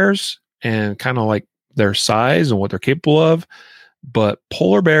types of bears and kind of like their size and what they're capable of, but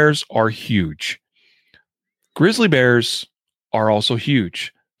polar bears are huge. Grizzly bears are also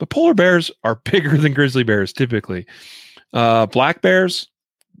huge, but polar bears are bigger than grizzly bears typically. Black bears,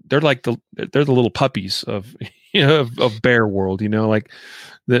 they're the little puppies of of bear world. Like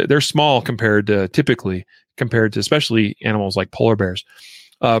they're small compared to especially animals like polar bears.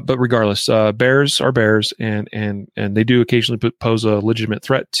 But regardless, bears are bears, and they do occasionally pose a legitimate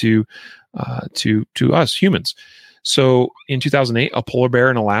threat to us humans. So in 2008, a polar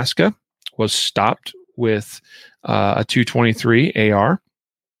bear in Alaska was stopped with a .223 AR.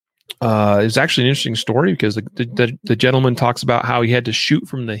 It's actually an interesting story because the gentleman talks about how he had to shoot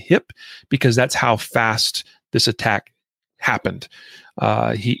from the hip because that's how fast this attack happened.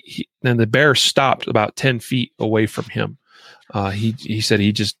 He the bear stopped about 10 feet away from him. He said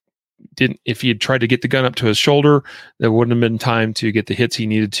he just didn't. If he had tried to get the gun up to his shoulder, there wouldn't have been time to get the hits he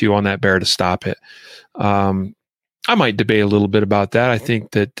needed to on that bear to stop it. I might debate a little bit about that. I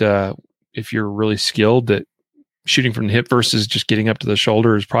think that if you're really skilled, that shooting from the hip versus just getting up to the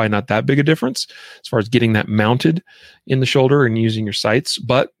shoulder is probably not that big a difference as far as getting that mounted in the shoulder and using your sights.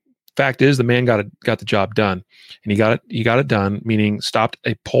 But fact is, the man got the job done, and he got it done, meaning stopped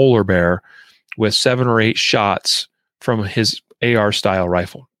a polar bear with 7 or 8 shots from his AR style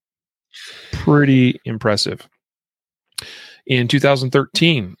rifle. Pretty impressive. In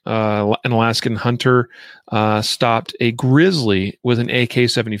 2013, an Alaskan hunter stopped a grizzly with an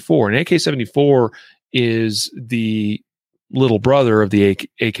AK-74. An AK-74 is the little brother of the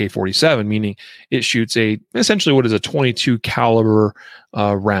AK-47, meaning it shoots essentially what is a 22 caliber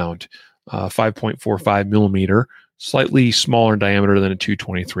round, 5.45 millimeter, slightly smaller in diameter than a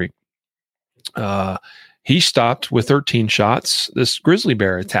 223. He stopped with 13 shots this grizzly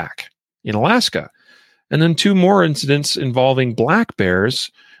bear attack in Alaska. And then 2 more incidents involving black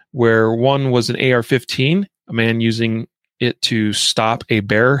bears, where one was an AR-15, a man using it to stop a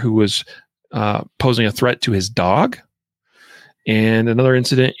bear who was posing a threat to his dog. And another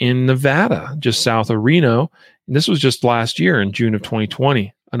incident in Nevada, just south of Reno. And this was just last year in June of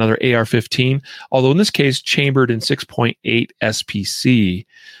 2020. Another AR-15, although in this case chambered in 6.8 SPC,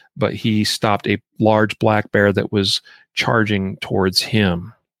 but he stopped a large black bear that was charging towards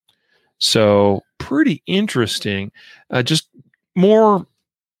him. So pretty interesting. Just more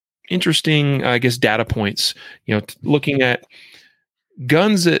interesting, I guess, data points. Looking at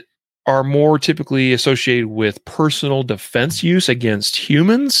guns that are more typically associated with personal defense use against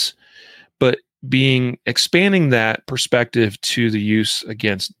humans, but expanding that perspective to the use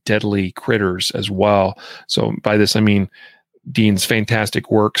against deadly critters as well. So by this, I mean Dean's fantastic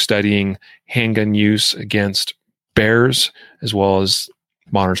work studying handgun use against bears as well as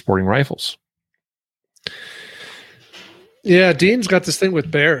modern sporting rifles. Yeah, Dean's got this thing with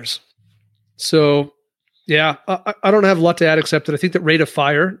bears. So, yeah, I don't have a lot to add except that I think that rate of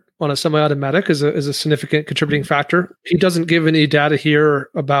fire on a semi-automatic is a significant contributing factor. He doesn't give any data here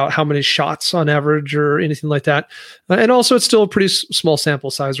about how many shots on average or anything like that. And also, it's still a pretty small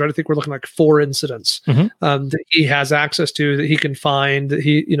sample size, right? I think we're looking like 4 incidents that he has access to, that he can find, that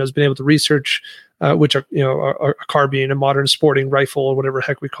he has been able to research, which are a carbine, a modern sporting rifle, or whatever the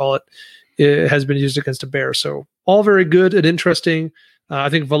heck we call it, it has been used against a bear. So all very good and interesting. I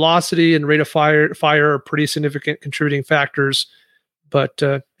think velocity and rate of fire are pretty significant contributing factors. But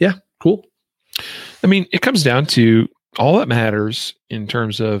yeah, cool. I mean, it comes down to all that matters in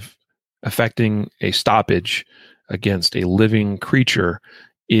terms of affecting a stoppage against a living creature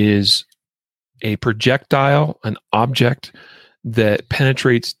is a projectile, an object that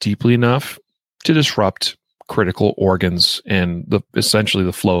penetrates deeply enough to disrupt critical organs and essentially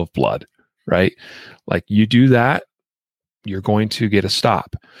the flow of blood, right? Like you do that, you're going to get a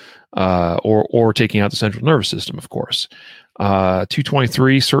stop, or taking out the central nervous system, of course.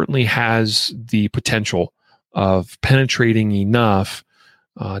 223 certainly has the potential of penetrating enough,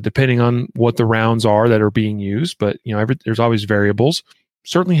 depending on what the rounds are that are being used. But there's always variables.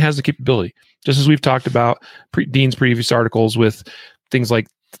 Certainly has the capability, just as we've talked about Dean's previous articles with things like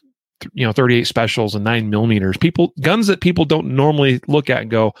 38 specials and 9 millimeters. Guns that people don't normally look at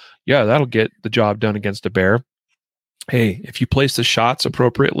and go, yeah, that'll get the job done against a bear. Hey, if you place the shots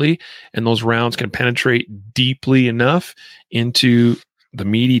appropriately and those rounds can penetrate deeply enough into the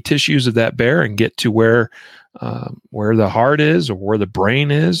meaty tissues of that bear and get to where the heart is or where the brain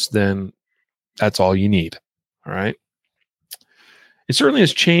is, then that's all you need. All right. It certainly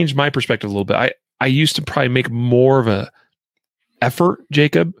has changed my perspective a little bit. I used to probably make more of a effort,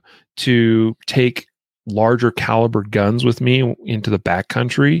 Jacob, to take larger caliber guns with me into the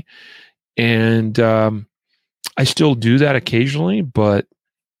backcountry. And I still do that occasionally, but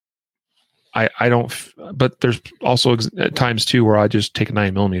I don't. But there's also times too where I just take a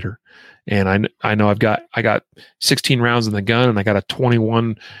 9 millimeter, and I know I got 16 rounds in the gun, and I got a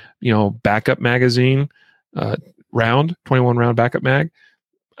 21 backup magazine round, 21 round backup mag.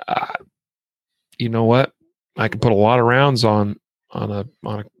 You know what? I can put a lot of rounds on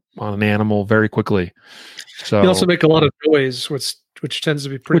an animal very quickly. So you also make a lot of noise, which tends to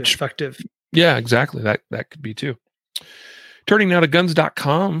be pretty effective. Yeah, exactly. That could be too. Turning now to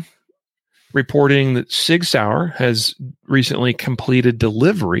guns.com, reporting that Sig Sauer has recently completed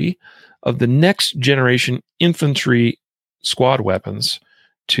delivery of the next generation infantry squad weapons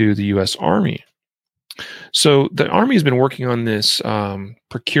to the U.S. Army. So the Army has been working on this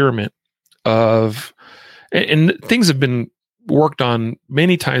procurement of, and things have been worked on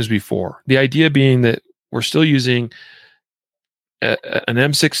many times before. The idea being that we're still using an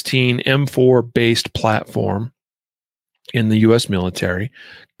M16, M4 based platform in the U.S. military.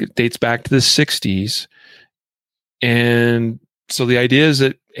 It dates back to the 60s. And so the idea is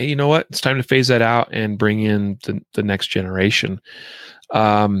that, hey, you know what? It's time to phase that out and bring in the next generation.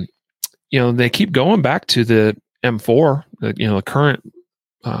 They keep going back to the M4, the current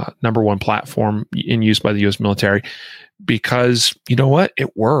number one platform in use by the U.S. military, because you know what?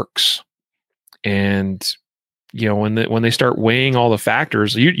 It works. And when they start weighing all the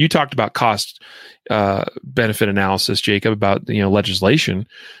factors, you talked about cost benefit analysis, Jacob, about legislation.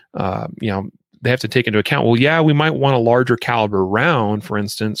 They have to take into account, well, yeah, we might want a larger caliber round, for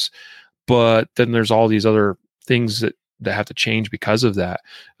instance, but then there's all these other things that that have to change because of that,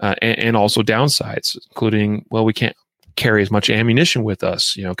 and also downsides, including, well, we can't carry as much ammunition with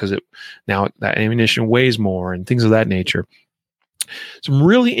us, because now that ammunition weighs more and things of that nature. Some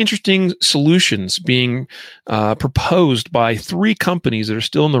really interesting solutions being proposed by 3 companies that are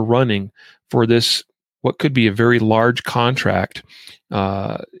still in the running for this, what could be a very large contract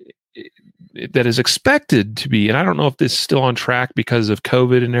that is expected to be, and I don't know if this is still on track because of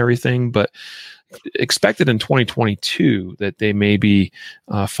COVID and everything, but expected in 2022 that they may be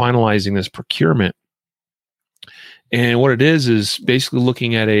finalizing this procurement. And what it is basically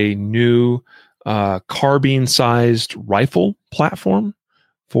looking at a new carbine-sized rifle platform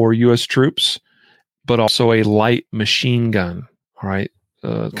for U.S. troops, but also a light machine gun. All right,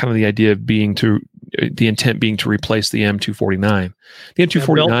 kind of the idea being the intent being to replace the M249, the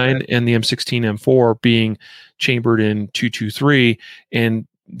M249 and the M16 M4 being chambered in .223, and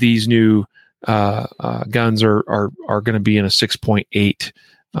these new guns are going to be in a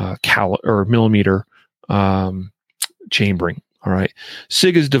 6.8 millimeter chambering. All right.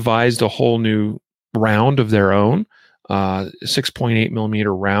 SIG has devised a whole new round of their own, 6.8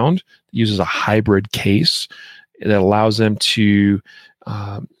 millimeter round, uses a hybrid case that allows them to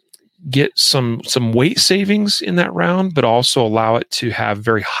get some weight savings in that round, but also allow it to have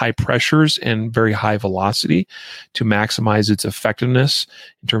very high pressures and very high velocity to maximize its effectiveness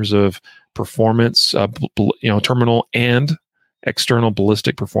in terms of performance, terminal and external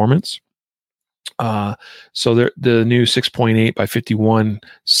ballistic performance. So the new 6.8 by 51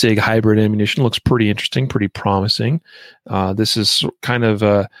 SIG hybrid ammunition looks pretty interesting, pretty promising. This is kind of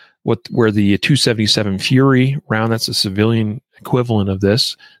where the 277 Fury round, that's a civilian equivalent of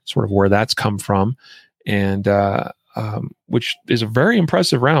this, sort of where that's come from, and which is a very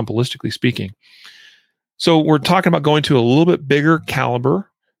impressive round, ballistically speaking. So we're talking about going to a little bit bigger caliber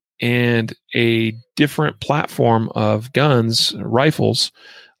and a different platform of guns, rifles,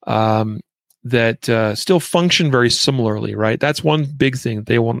 that still function very similarly, right? That's one big thing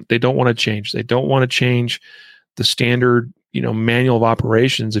they don't want to change. They don't want to change the standard, manual of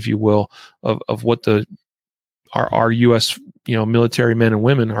operations, if you will, of what our U.S. military men and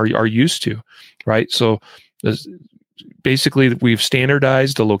women are used to, right? So basically, we've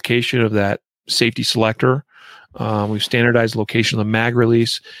standardized the location of that safety selector. We've standardized the location of the mag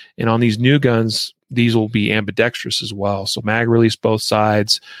release, and on these new guns, these will be ambidextrous as well. So mag release both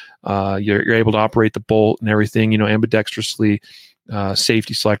sides. You're able to operate the bolt and everything, ambidextrously,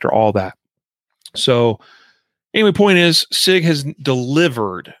 safety selector, all that. So anyway, point is, SIG has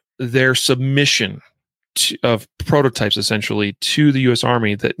delivered their submission of prototypes essentially to the U.S.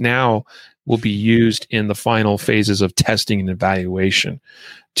 Army that now will be used in the final phases of testing and evaluation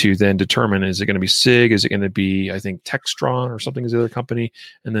to then determine, is it going to be SIG? Is it going to be, I think, Textron or something is the other company?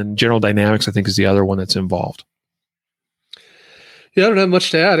 And then General Dynamics, I think, is the other one that's involved. Yeah, I don't have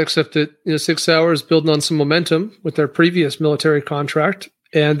much to add except that SIG Sauer is building on some momentum with their previous military contract,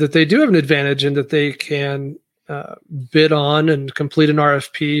 and that they do have an advantage in that they can bid on and complete an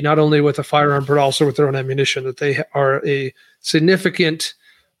RFP, not only with a firearm, but also with their own ammunition, that they are a significant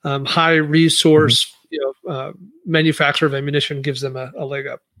high resource manufacturer of ammunition, gives them a leg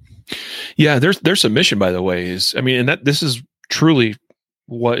up. Yeah, their submission, by the way, this is truly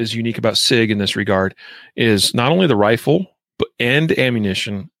what is unique about SIG in this regard, is not only the rifle and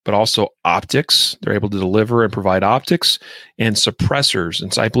ammunition, but also optics. They're able to deliver and provide optics and suppressors.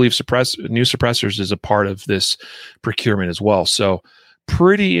 And so I believe new suppressors is a part of this procurement as well. So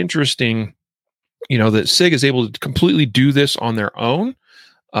pretty interesting, that SIG is able to completely do this on their own.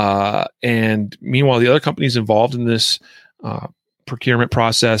 And meanwhile, the other companies involved in this procurement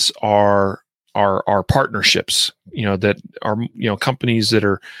process are partnerships, that are, companies that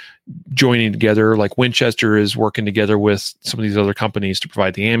are joining together, like Winchester is working together with some of these other companies to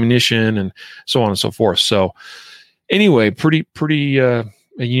provide the ammunition and so on and so forth. So anyway, pretty a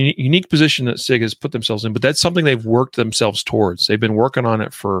unique position that SIG has put themselves in, but that's something they've worked themselves towards. They've been working on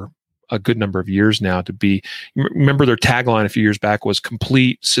it for a good number of years now to be, remember their tagline a few years back was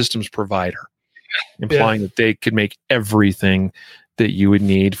complete systems provider, implying that they could make everything that you would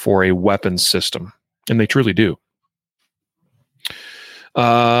need for a weapons system. And they truly do.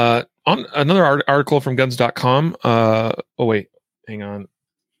 On another article from guns.com. Oh, wait, hang on.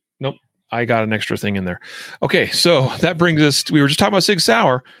 Nope. I got an extra thing in there. Okay. So that brings us, we were just talking about SIG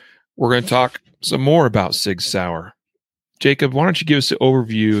Sauer. We're going to talk some more about SIG Sauer. Jacob, why don't you give us an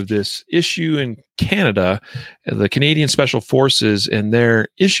overview of this issue in Canada, the Canadian Special Forces and their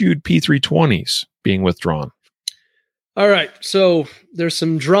issued P320s being withdrawn? All right. So there's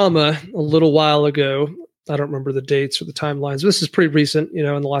some drama a little while ago. I don't remember the dates or the timelines. This is pretty recent, in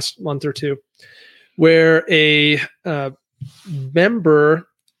the last month or two, where a member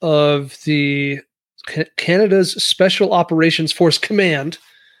of the Canada's Special Operations Force Command,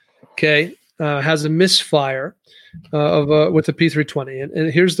 has a misfire with the P320,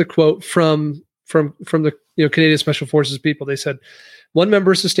 and here's the quote from the Canadian Special Forces people. They said, one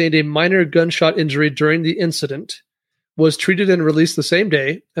member sustained a minor gunshot injury during the incident, was treated and released the same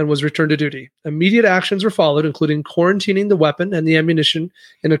day, and was returned to duty. Immediate actions were followed, including quarantining the weapon and the ammunition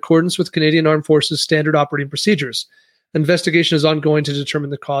in accordance with Canadian Armed Forces standard operating procedures. Investigation is ongoing to determine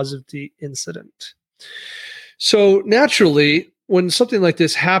the cause of the incident. So naturally, when something like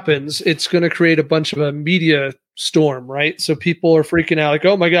this happens, it's going to create a bunch of a media storm, right? So people are freaking out like,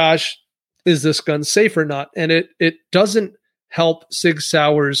 oh my gosh, is this gun safe or not? And it doesn't help Sig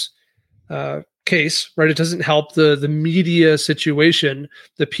Sauer's case, right? It doesn't help the media situation,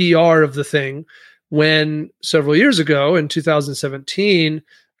 the PR of the thing, when several years ago in 2017,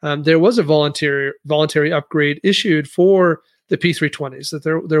 there was a voluntary upgrade issued for the P320s. That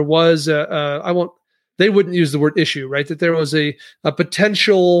there was they wouldn't use the word issue, right? That there was a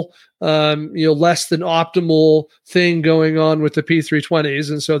potential less than optimal thing going on with the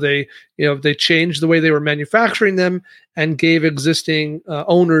P320s, and so they changed the way they were manufacturing them and gave existing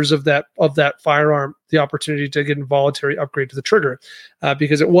owners of that firearm the opportunity to get a voluntary upgrade to the trigger,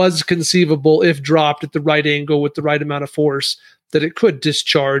 because it was conceivable, if dropped at the right angle with the right amount of force, that it could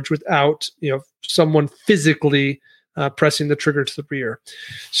discharge without someone physically pressing the trigger to the rear.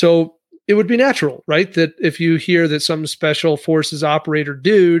 So it would be natural, right, that if you hear that some special forces operator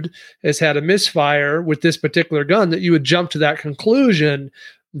dude has had a misfire with this particular gun, that you would jump to that conclusion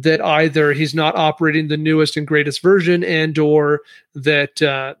that either he's not operating the newest and greatest version, and or that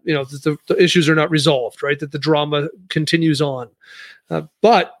the issues are not resolved, right, that the drama continues on.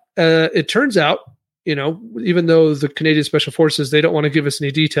 But it turns out, even though the Canadian Special Forces, they don't want to give us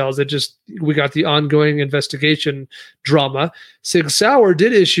any details, we got the ongoing investigation drama. Sig Sauer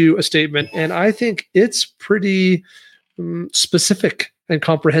did issue a statement, and I think it's pretty specific and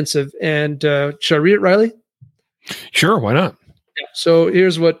comprehensive. And should I read it, Riley? Sure, why not? Yeah. So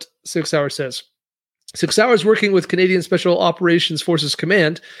here's what Sig Sauer says. Sig Sauer is working with Canadian Special Operations Forces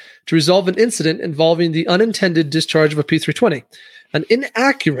Command to resolve an incident involving the unintended discharge of a P320. An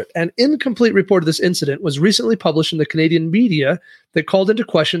inaccurate and incomplete report of this incident was recently published in the Canadian media that called into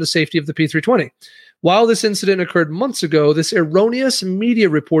question the safety of the P320. While this incident occurred months ago, this erroneous media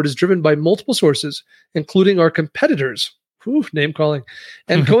report is driven by multiple sources, including our competitors, name calling,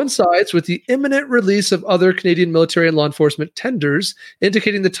 and coincides with the imminent release of other Canadian military and law enforcement tenders,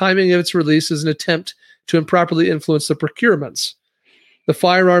 indicating the timing of its release is an attempt to improperly influence the procurements. The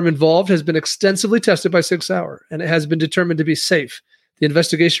firearm involved has been extensively tested by Sig Sauer, and it has been determined to be safe. The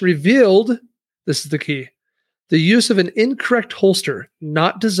investigation revealed, this is the key, the use of an incorrect holster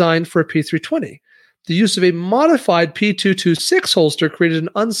not designed for a P320. The use of a modified P226 holster created an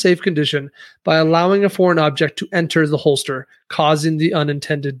unsafe condition by allowing a foreign object to enter the holster, causing the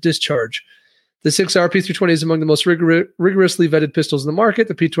unintended discharge. The Sig Sauer P320 is among the most rigorously vetted pistols in the market.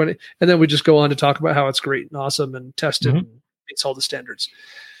 The P20, and then we just go on to talk about how it's great and awesome and tested. And meets all the standards.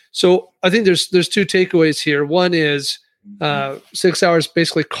 So I think there's two takeaways here. One is Sig Sauer is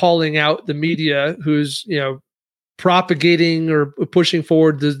basically calling out the media who's propagating or pushing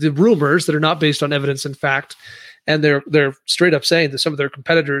forward the rumors that are not based on evidence and fact, and they're straight up saying that some of their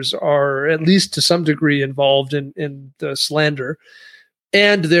competitors are at least to some degree involved in the slander.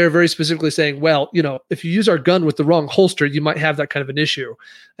 And they're very specifically saying, well, if you use our gun with the wrong holster, you might have that kind of an issue.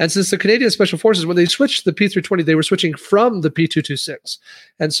 And since the Canadian Special Forces, when they switched the P320, they were switching from the P226.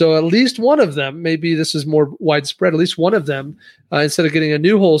 And so at least one of them, maybe this is more widespread, at least one of them, instead of getting a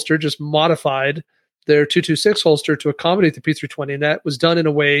new holster, just modified their 226 holster to accommodate the P320. And that was done in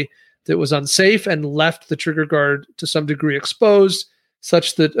a way that was unsafe and left the trigger guard to some degree exposed,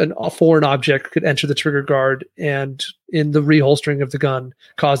 such that a foreign object could enter the trigger guard and, in the reholstering of the gun,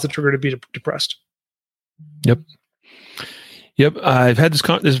 cause the trigger to be depressed. Yep. I've had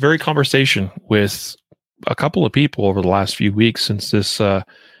this very conversation with a couple of people over the last few weeks since this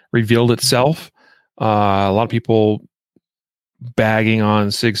revealed itself. A lot of people bagging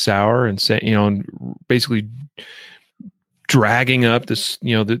on Sig Sauer and saying, and basically dragging up this,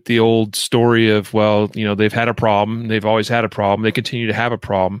 the old story of, they've had a problem. They've always had a problem. They continue to have a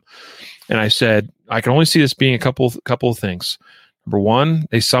problem. And I said, I can only see this being a couple of things. Number one,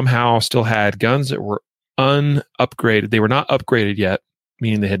 they somehow still had guns that were unupgraded. They were not upgraded yet,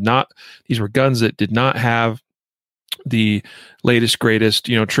 meaning these were guns that did not have the latest, greatest,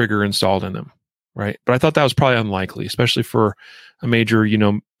 trigger installed in them. Right. But I thought that was probably unlikely, especially for a major,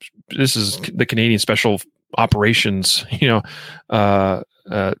 this is the Canadian Special operations, the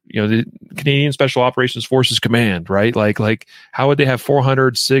Canadian Special Operations Forces Command, right? Like how would they have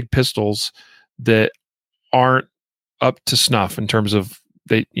 400 SIG pistols that aren't up to snuff in terms of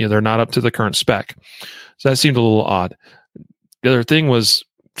they're not up to the current spec? So that seemed a little odd. The other thing was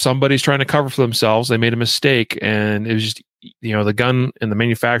somebody's trying to cover for themselves. They made a mistake, and it was just the gun and the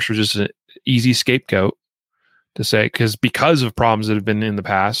manufacturer just an easy scapegoat to say because of problems that have been in the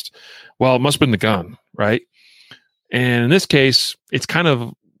past. Well, it must have been the gun, right? And in this case, it's kind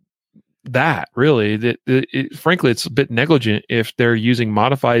of that really. Frankly, it's a bit negligent if they're using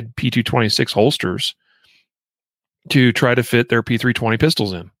modified P226 holsters to try to fit their P320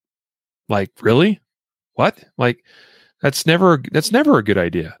 pistols in. Like, really? What? Like, that's never a good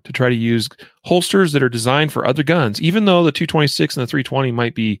idea to try to use holsters that are designed for other guns, even though the 226 and the 320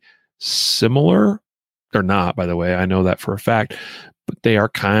 might be similar. They're not, by the way. I know that for a fact, but they are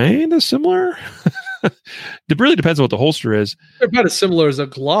kind of similar. It really depends on what the holster is. They're about as similar as a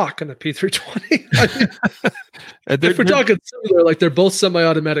Glock and a P320. If we're talking similar, like they're both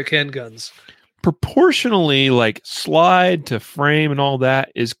semi-automatic handguns. Proportionally, like slide to frame and all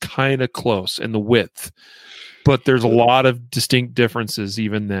that is kind of close, and the width, but there's a lot of distinct differences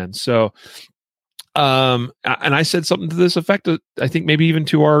even then. So, and I said something to this effect, I think maybe even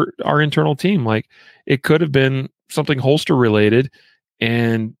to our internal team, like it could have been something holster related.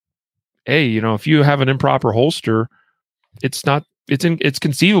 And hey, if you have an improper holster, it's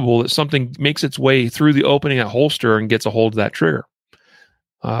conceivable that something makes its way through the opening at holster and gets a hold of that trigger.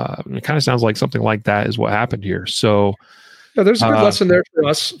 It kind of sounds like something like that is what happened here. So yeah, there's a good lesson there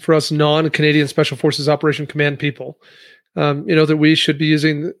for us non-Canadian Special Forces Operation Command people. That we should be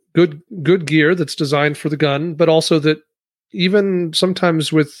using good gear that's designed for the gun, but also that even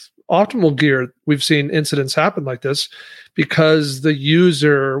sometimes with optimal gear, we've seen incidents happen like this because the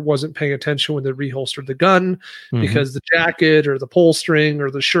user wasn't paying attention when they reholstered the gun, because the jacket or the pull string or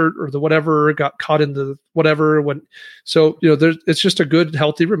the shirt or the whatever got caught in the whatever. It's just a good,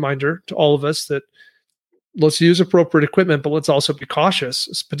 healthy reminder to all of us that let's use appropriate equipment, but let's also be cautious,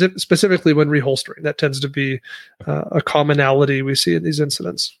 specifically when reholstering. That tends to be a commonality we see in these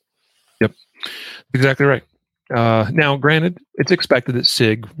incidents. Yep, exactly right. Now, granted, it's expected that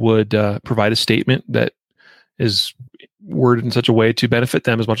SIG would provide a statement that is worded in such a way to benefit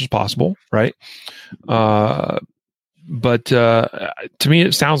them as much as possible, right? But to me,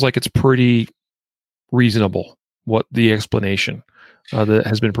 it sounds like it's pretty reasonable what the explanation that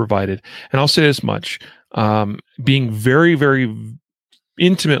has been provided. And I'll say this much. Being very, very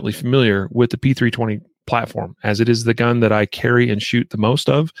intimately familiar with the P320 platform, as it is the gun that I carry and shoot the most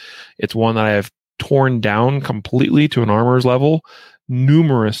of. It's one that I have torn down completely to an armor's level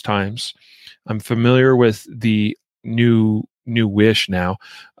numerous times. I'm familiar with the new Wish now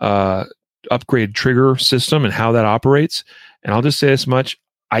upgrade trigger system and how that operates. And I'll just say this much.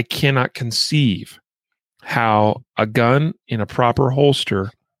 I cannot conceive how a gun in a proper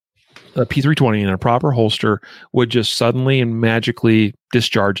holster, a P320 in a proper holster, would just suddenly and magically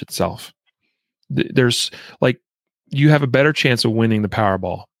discharge itself. There's you have a better chance of winning the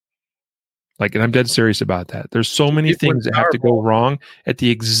Powerball. And I'm dead serious about that. There's so many things that have to go wrong at the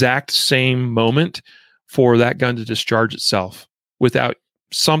exact same moment for that gun to discharge itself without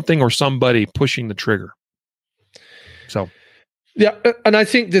something or somebody pushing the trigger. So, yeah, and I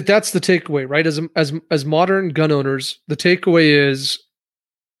think that's the takeaway, right? As modern gun owners, the takeaway is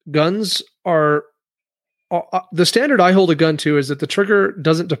guns are the standard I hold a gun to is that the trigger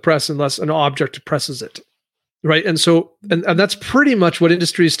doesn't depress unless an object depresses it. Right. And so, and that's pretty much what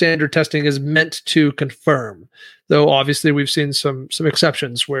industry standard testing is meant to confirm, though obviously we've seen some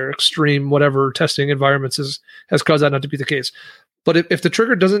exceptions where extreme whatever testing environments has caused that not to be the case. But if the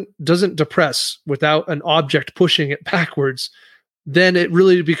trigger doesn't depress without an object pushing it backwards, then it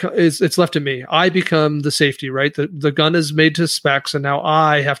really it's left to me. I become the safety, right? The gun is made to specs, and now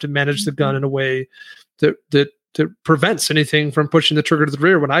I have to manage the gun in a way that prevents anything from pushing the trigger to the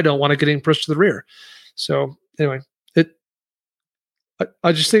rear when I don't want it getting pushed to the rear. So anyway,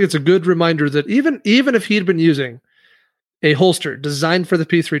 I just think it's a good reminder that even if he'd been using a holster designed for the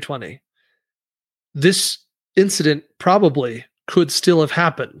P320, this incident probably could still have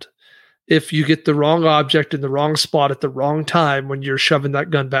happened if you get the wrong object in the wrong spot at the wrong time when you're shoving that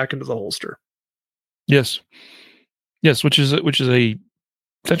gun back into the holster. Yes, which is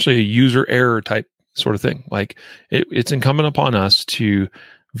essentially a user error type sort of thing. It's incumbent upon us to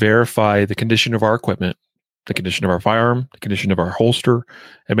verify the condition of our equipment, the condition of our firearm, the condition of our holster,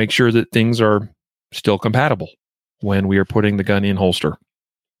 and make sure that things are still compatible when we are putting the gun in holster.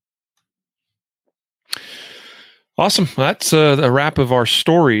 Awesome. That's a wrap of our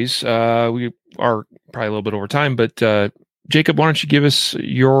stories. Our probably a little bit over time, but Jacob, why don't you give us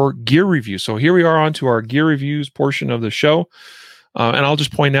your gear review? So here we are on to our gear reviews portion of the show. And I'll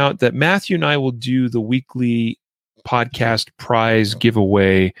just point out that Matthew and I will do the weekly podcast prize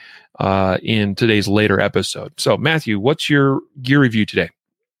giveaway in today's later episode. So Matthew, what's your gear review today?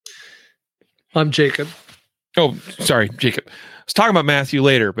 I'm Jacob. Oh, sorry, Jacob. I was talking about Matthew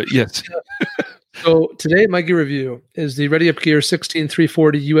later, but yes. So today my gear review is the Ready Up Gear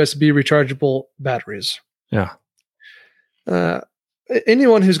 16340 USB rechargeable batteries. Yeah.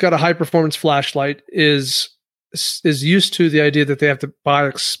 Anyone who's got a high performance flashlight is used to the idea that they have to buy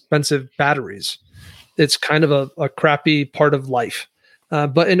expensive batteries. It's kind of a crappy part of life.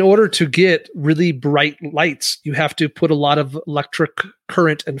 But in order to get really bright lights, you have to put a lot of electric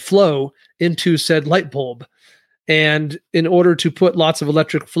current and flow into said light bulb. And in order to put lots of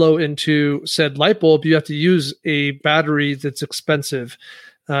electric flow into said light bulb, you have to use a battery that's expensive.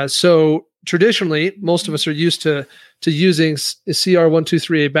 So traditionally, most of us are used to using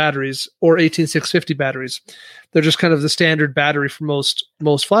CR123A batteries or 18650 batteries. They're just kind of the standard battery for most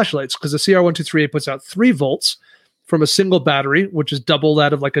flashlights, because the CR123A puts out 3 volts from a single battery, which is double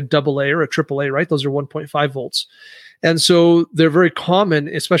that of like a AA or a AAA, right? Those are 1.5 volts. And so they're very common,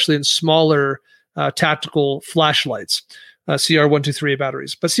 especially in smaller tactical flashlights, CR123A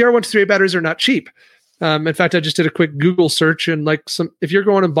batteries. But CR123A batteries are not cheap. In fact, I just did a quick Google search, and if you're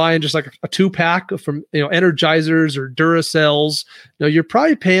going and buying just like a 2-pack from Energizers or Duracells, you're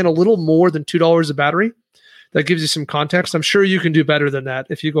probably paying a little more than $2 a battery. That gives you some context. I'm sure you can do better than that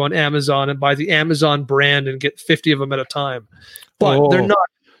if you go on Amazon and buy the Amazon brand and get 50 of them at a time. But they're not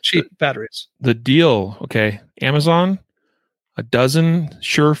cheap batteries. The deal, okay, Amazon, a dozen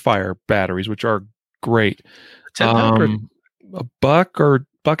Surefire batteries, which are great. $1 or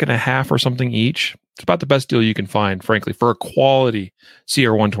 $1.50 or something each. It's about the best deal you can find, frankly, for a quality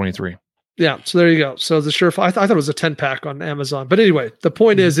CR123. Yeah, so there you go. So the Surefire, I thought it was a 10-pack on Amazon. But anyway, the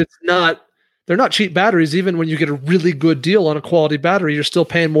point is they're not cheap batteries. Even when you get a really good deal on a quality battery, you're still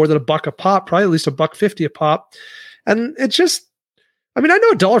paying more than $1 a pop, probably at least $1.50 a pop. And it just, I know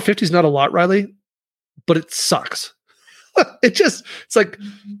 $1.50 is not a lot, Riley, but it sucks. It's like,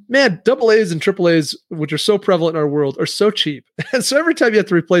 man, AA's and AAA's, which are so prevalent in our world, are so cheap. And so every time you have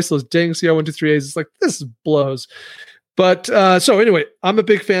to replace those dang CR123As, it's like, this blows. But so anyway, I'm a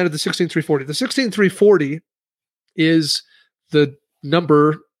big fan of the 16340. The 16340 is the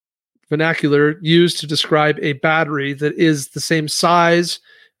number vernacular used to describe a battery that is the same size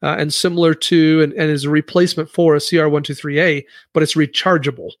and similar to and is a replacement for a CR123A, but it's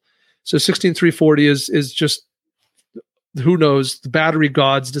rechargeable. So 16340 is just, who knows, the battery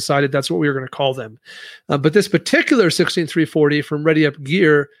gods decided that's what we were going to call them. But this particular 16340 from Ready Up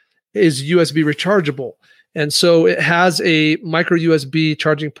Gear is USB rechargeable. And so it has a micro USB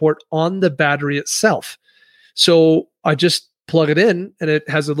charging port on the battery itself. So I just plug it in and it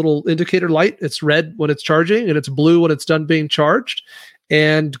has a little indicator light. It's red when it's charging and it's blue when it's done being charged,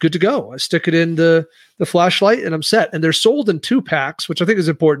 and good to go. I stick it in the flashlight and I'm set. And they're sold in 2-packs, which I think is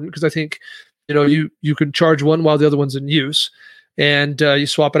important because I think, you can charge one while the other one's in use, and you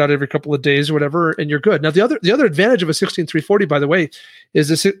swap it out every couple of days or whatever, and you're good. Now, the other advantage of a 16340, by the way, is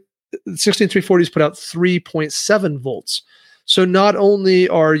the 16340's put out 3.7 volts. So not only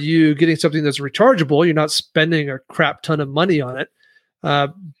are you getting something that's rechargeable, you're not spending a crap ton of money on it,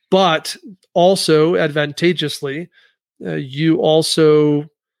 but also advantageously, you also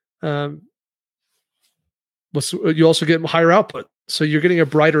get higher output. So you're getting a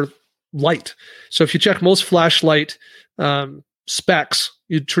brighter light. So if you check most flashlight specs,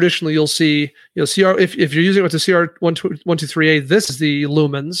 you'll see, if you're using it with the CR123A, this is the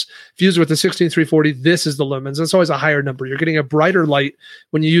lumens. If you use it with the 16340, this is the lumens. It's always a higher number. You're getting a brighter light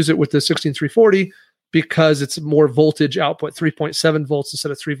when you use it with the 16340 because it's more voltage output, 3.7 volts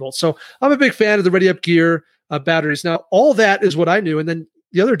instead of 3 volts. So I'm a big fan of the Ready Up Gear batteries. Now, all that is what I knew. And then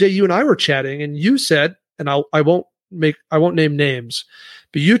the other day you and I were chatting and you said, and I won't name names,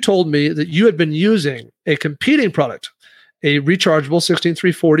 but you told me that you had been using a competing product, a rechargeable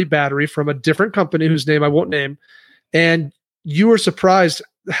 16340 battery from a different company whose name I won't name. And you were surprised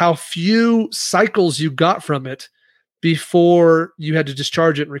how few cycles you got from it before you had to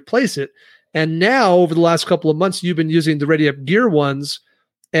discharge it and replace it. And now over the last couple of months, you've been using the Ready Up Gear ones,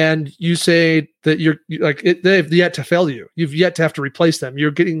 and you say that they've yet to fail you. You've yet to have to replace them.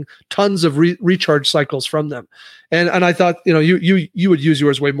 You're getting tons of recharge cycles from them. And I thought, you would use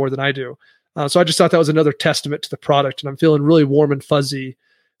yours way more than I do. So I just thought that was another testament to the product, and I'm feeling really warm and fuzzy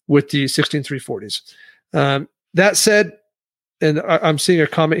with the 16340s. That said, and I'm seeing a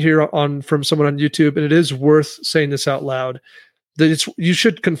comment here from someone on YouTube, and it is worth saying this out loud. you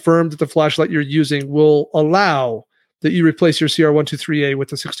should confirm that the flashlight you're using will allow that you replace your CR123A with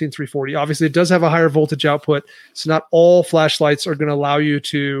the 16340. Obviously, it does have a higher voltage output, so not all flashlights are going to allow you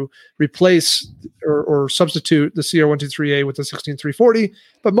to replace or substitute the CR123A with the 16340,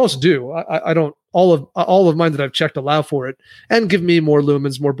 but most do. I don't. All of mine that I've checked allow for it and give me more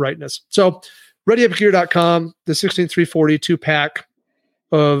lumens, more brightness. So, ReadyUpGear.com, the 16340 2-pack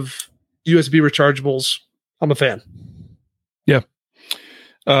of USB rechargeables. I'm a fan. Yeah.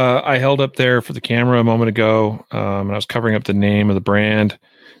 I held up there for the camera a moment ago, and I was covering up the name of the brand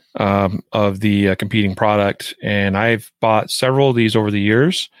of the competing product. And I've bought several of these over the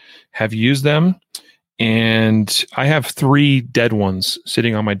years, have used them, and I have 3 dead ones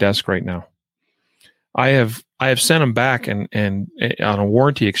sitting on my desk right now. I have sent them back and on a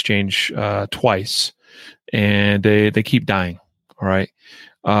warranty exchange twice, and they keep dying. All right,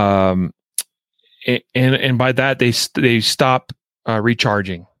 and by that they stop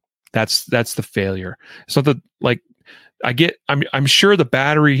recharging. That's the failure. It's not that, like, I'm sure the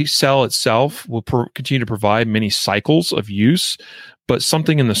battery cell itself will continue to provide many cycles of use, but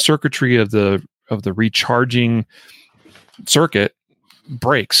something in the circuitry of the recharging circuit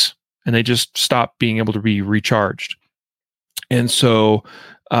breaks, and they just stop being able to be recharged. And so,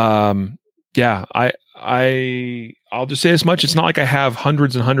 yeah, I'll just say as much. It's not like I have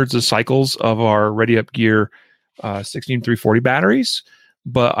hundreds and hundreds of cycles of our ReadyUpGear 16340 batteries,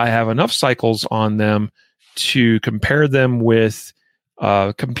 but I have enough cycles on them to compare them with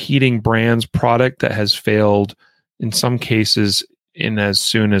competing brands' product that has failed in some cases in as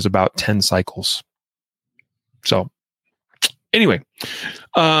soon as about 10 cycles. So anyway,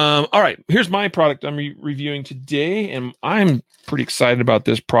 all right, here's my product I'm reviewing today, and I'm pretty excited about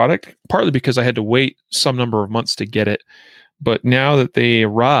this product, partly because I had to wait some number of months to get it, but now that they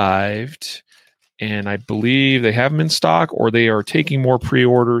arrived, and I believe they have them in stock, or they are taking more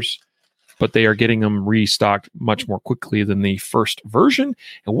pre-orders, but they are getting them restocked much more quickly than the first version.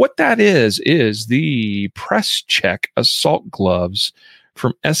 And what that is the Press Check Assault Gloves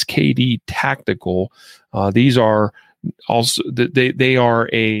from SKD Tactical. These are also they are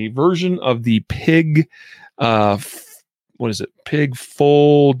a version of the Pig. What is it? Pig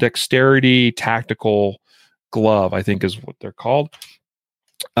Full Dexterity Tactical Glove, I think is what they're called.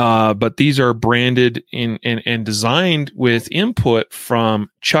 But these are branded and designed with input from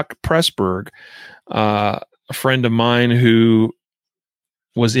Chuck Pressburg, a friend of mine who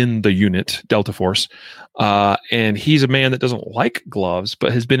was in the unit, Delta Force. And he's a man that doesn't like gloves,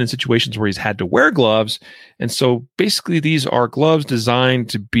 but has been in situations where he's had to wear gloves. And so basically these are gloves designed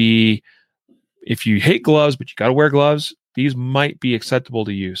to be, if you hate gloves, but you got to wear gloves, these might be acceptable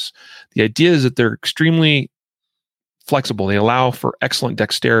to use. The idea is that they're extremely flexible. They allow for excellent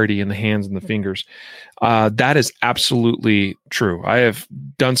dexterity in the hands and the fingers. That is absolutely true. I have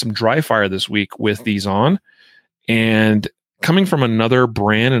done some dry fire this week with these on, and coming from another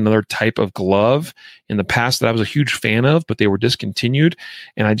brand, another type of glove in the past that I was a huge fan of, but they were discontinued,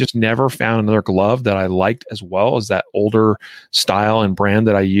 and I just never found another glove that I liked as well as that older style and brand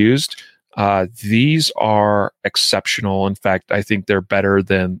that I used. These are exceptional. In fact, I think they're better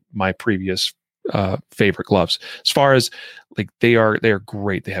than my previous favorite gloves. As far as, like, they are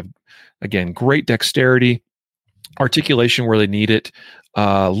great. They have, again, great dexterity, articulation where they need it,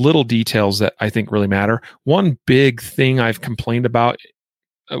 little details that I think really matter. One big thing I've complained about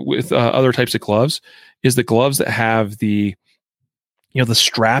with other types of gloves is the gloves that have the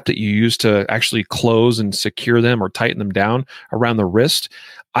strap that you use to actually close and secure them or tighten them down around the wrist.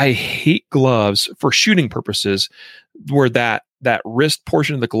 I hate gloves for shooting purposes where that wrist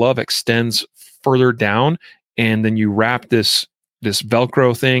portion of the glove extends further down, and then you wrap this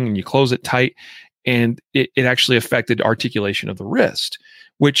Velcro thing and you close it tight, and it actually affected articulation of the wrist,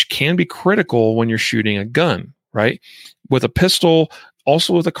 which can be critical when you're shooting a gun, right? With a pistol,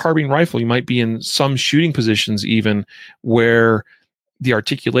 also with a carbine rifle, you might be in some shooting positions even where the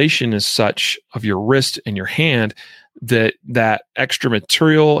articulation is such of your wrist and your hand that extra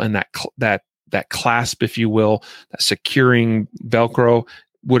material and that clasp, if you will, that securing Velcro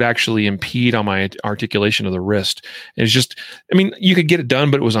would actually impede on my articulation of the wrist. And it's just, I mean, you could get it done,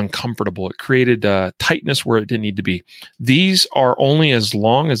 but it was uncomfortable. It created tightness where it didn't need to be. These are only as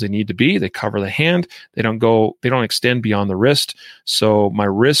long as they need to be. They cover the hand. They don't extend beyond the wrist. So my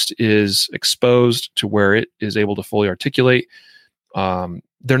wrist is exposed to where it is able to fully articulate.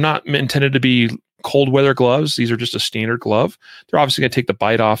 They're not intended to be cold weather gloves. These are just a standard glove. They're obviously going to take the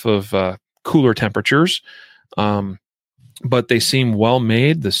bite off of cooler temperatures. But they seem well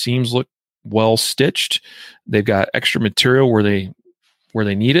made. The seams look well stitched. They've got extra material where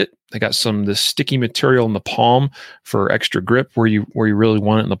they need it. They got this sticky material in the palm for extra grip where you really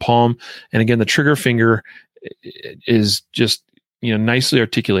want it in the palm. And again, the trigger finger is just, nicely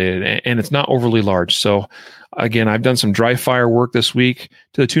articulated, and it's not overly large. So again, I've done some dry fire work this week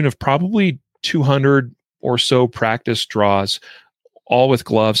to the tune of probably 200 or so practice draws, all with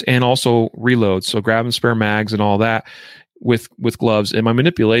gloves and also reloads. So grab and spare mags and all that with gloves. And my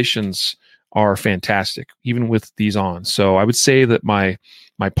manipulations are fantastic, even with these on. So I would say that my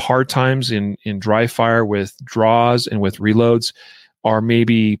par times in dry fire with draws and with reloads are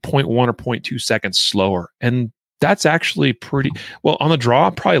maybe 0.1 or 0.2 seconds slower. And that's actually pretty well on the draw,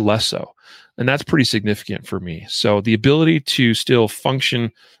 probably less so. And that's pretty significant for me. So the ability to still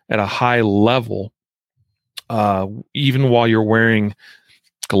function at a high level, even while you're wearing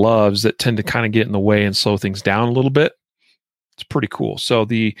gloves that tend to kind of get in the way and slow things down a little bit, it's pretty cool. So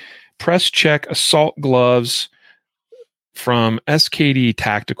the Press Check Assault gloves from SKD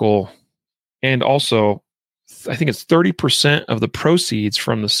Tactical, and also I think it's 30% of the proceeds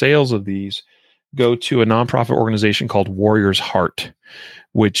from the sales of these go to a nonprofit organization called Warrior's Heart,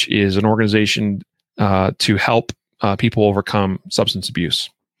 which is an organization to help people overcome substance abuse.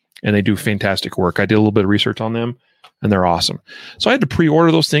 And they do fantastic work. I did a little bit of research on them, and they're awesome. So I had to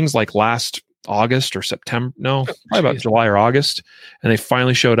pre-order those things like last August or September. No, probably about July or August. And they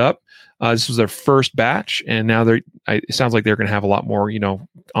finally showed up. This was their first batch, and now it sounds like they're going to have a lot more,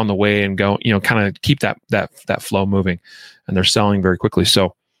 on the way and go, kind of keep that flow moving. And they're selling very quickly.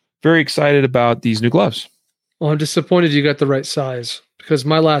 So very excited about these new gloves. Well, I'm disappointed you got the right size, because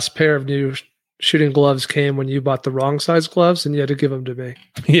my last pair of new shooting gloves came when you bought the wrong size gloves and you had to give them to me.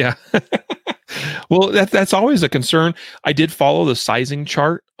 Yeah. Well, that's always a concern. I did follow the sizing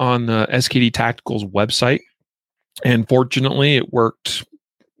chart on the SKD Tactical's website, and fortunately it worked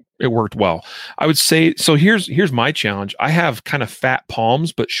well. I would say, so here's my challenge. I have kind of fat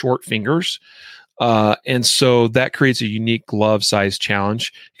palms, but short fingers. And so that creates a unique glove size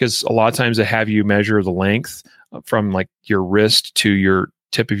challenge, because a lot of times they have you measure the length from like your wrist to your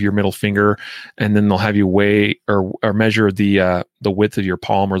tip of your middle finger, and then they'll have you weigh or measure the width of your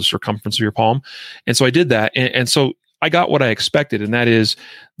palm or the circumference of your palm. And so I did that, and so I got what I expected, and that is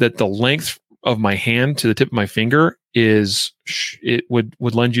that the length of my hand to the tip of my finger it would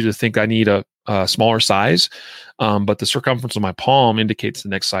lend you to think I need a smaller size, but the circumference of my palm indicates the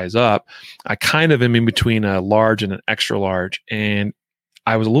next size up. I kind of am in between a large and an extra large, and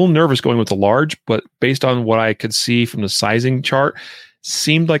I was a little nervous going with the large, but based on what I could see from the sizing chart,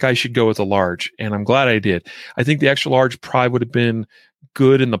 seemed like I should go with a large, and I'm glad I did. I think the extra large probably would have been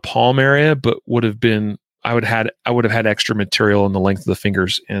good in the palm area, but I would have had extra material in the length of the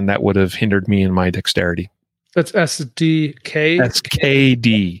fingers, and that would have hindered me in my dexterity. That's SDK?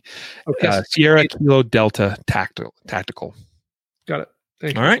 SKD. Okay. Sierra Kilo Delta Tactical. Got it.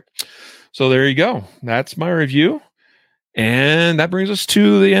 Thank you. All right. So there you go. That's my review. And that brings us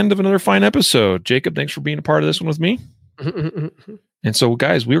to the end of another fine episode. Jacob, thanks for being a part of this one with me. And so,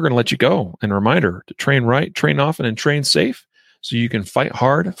 guys, we're going to let you go. And a reminder to train right, train often, and train safe so you can fight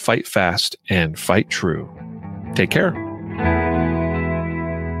hard, fight fast, and fight true. Take care.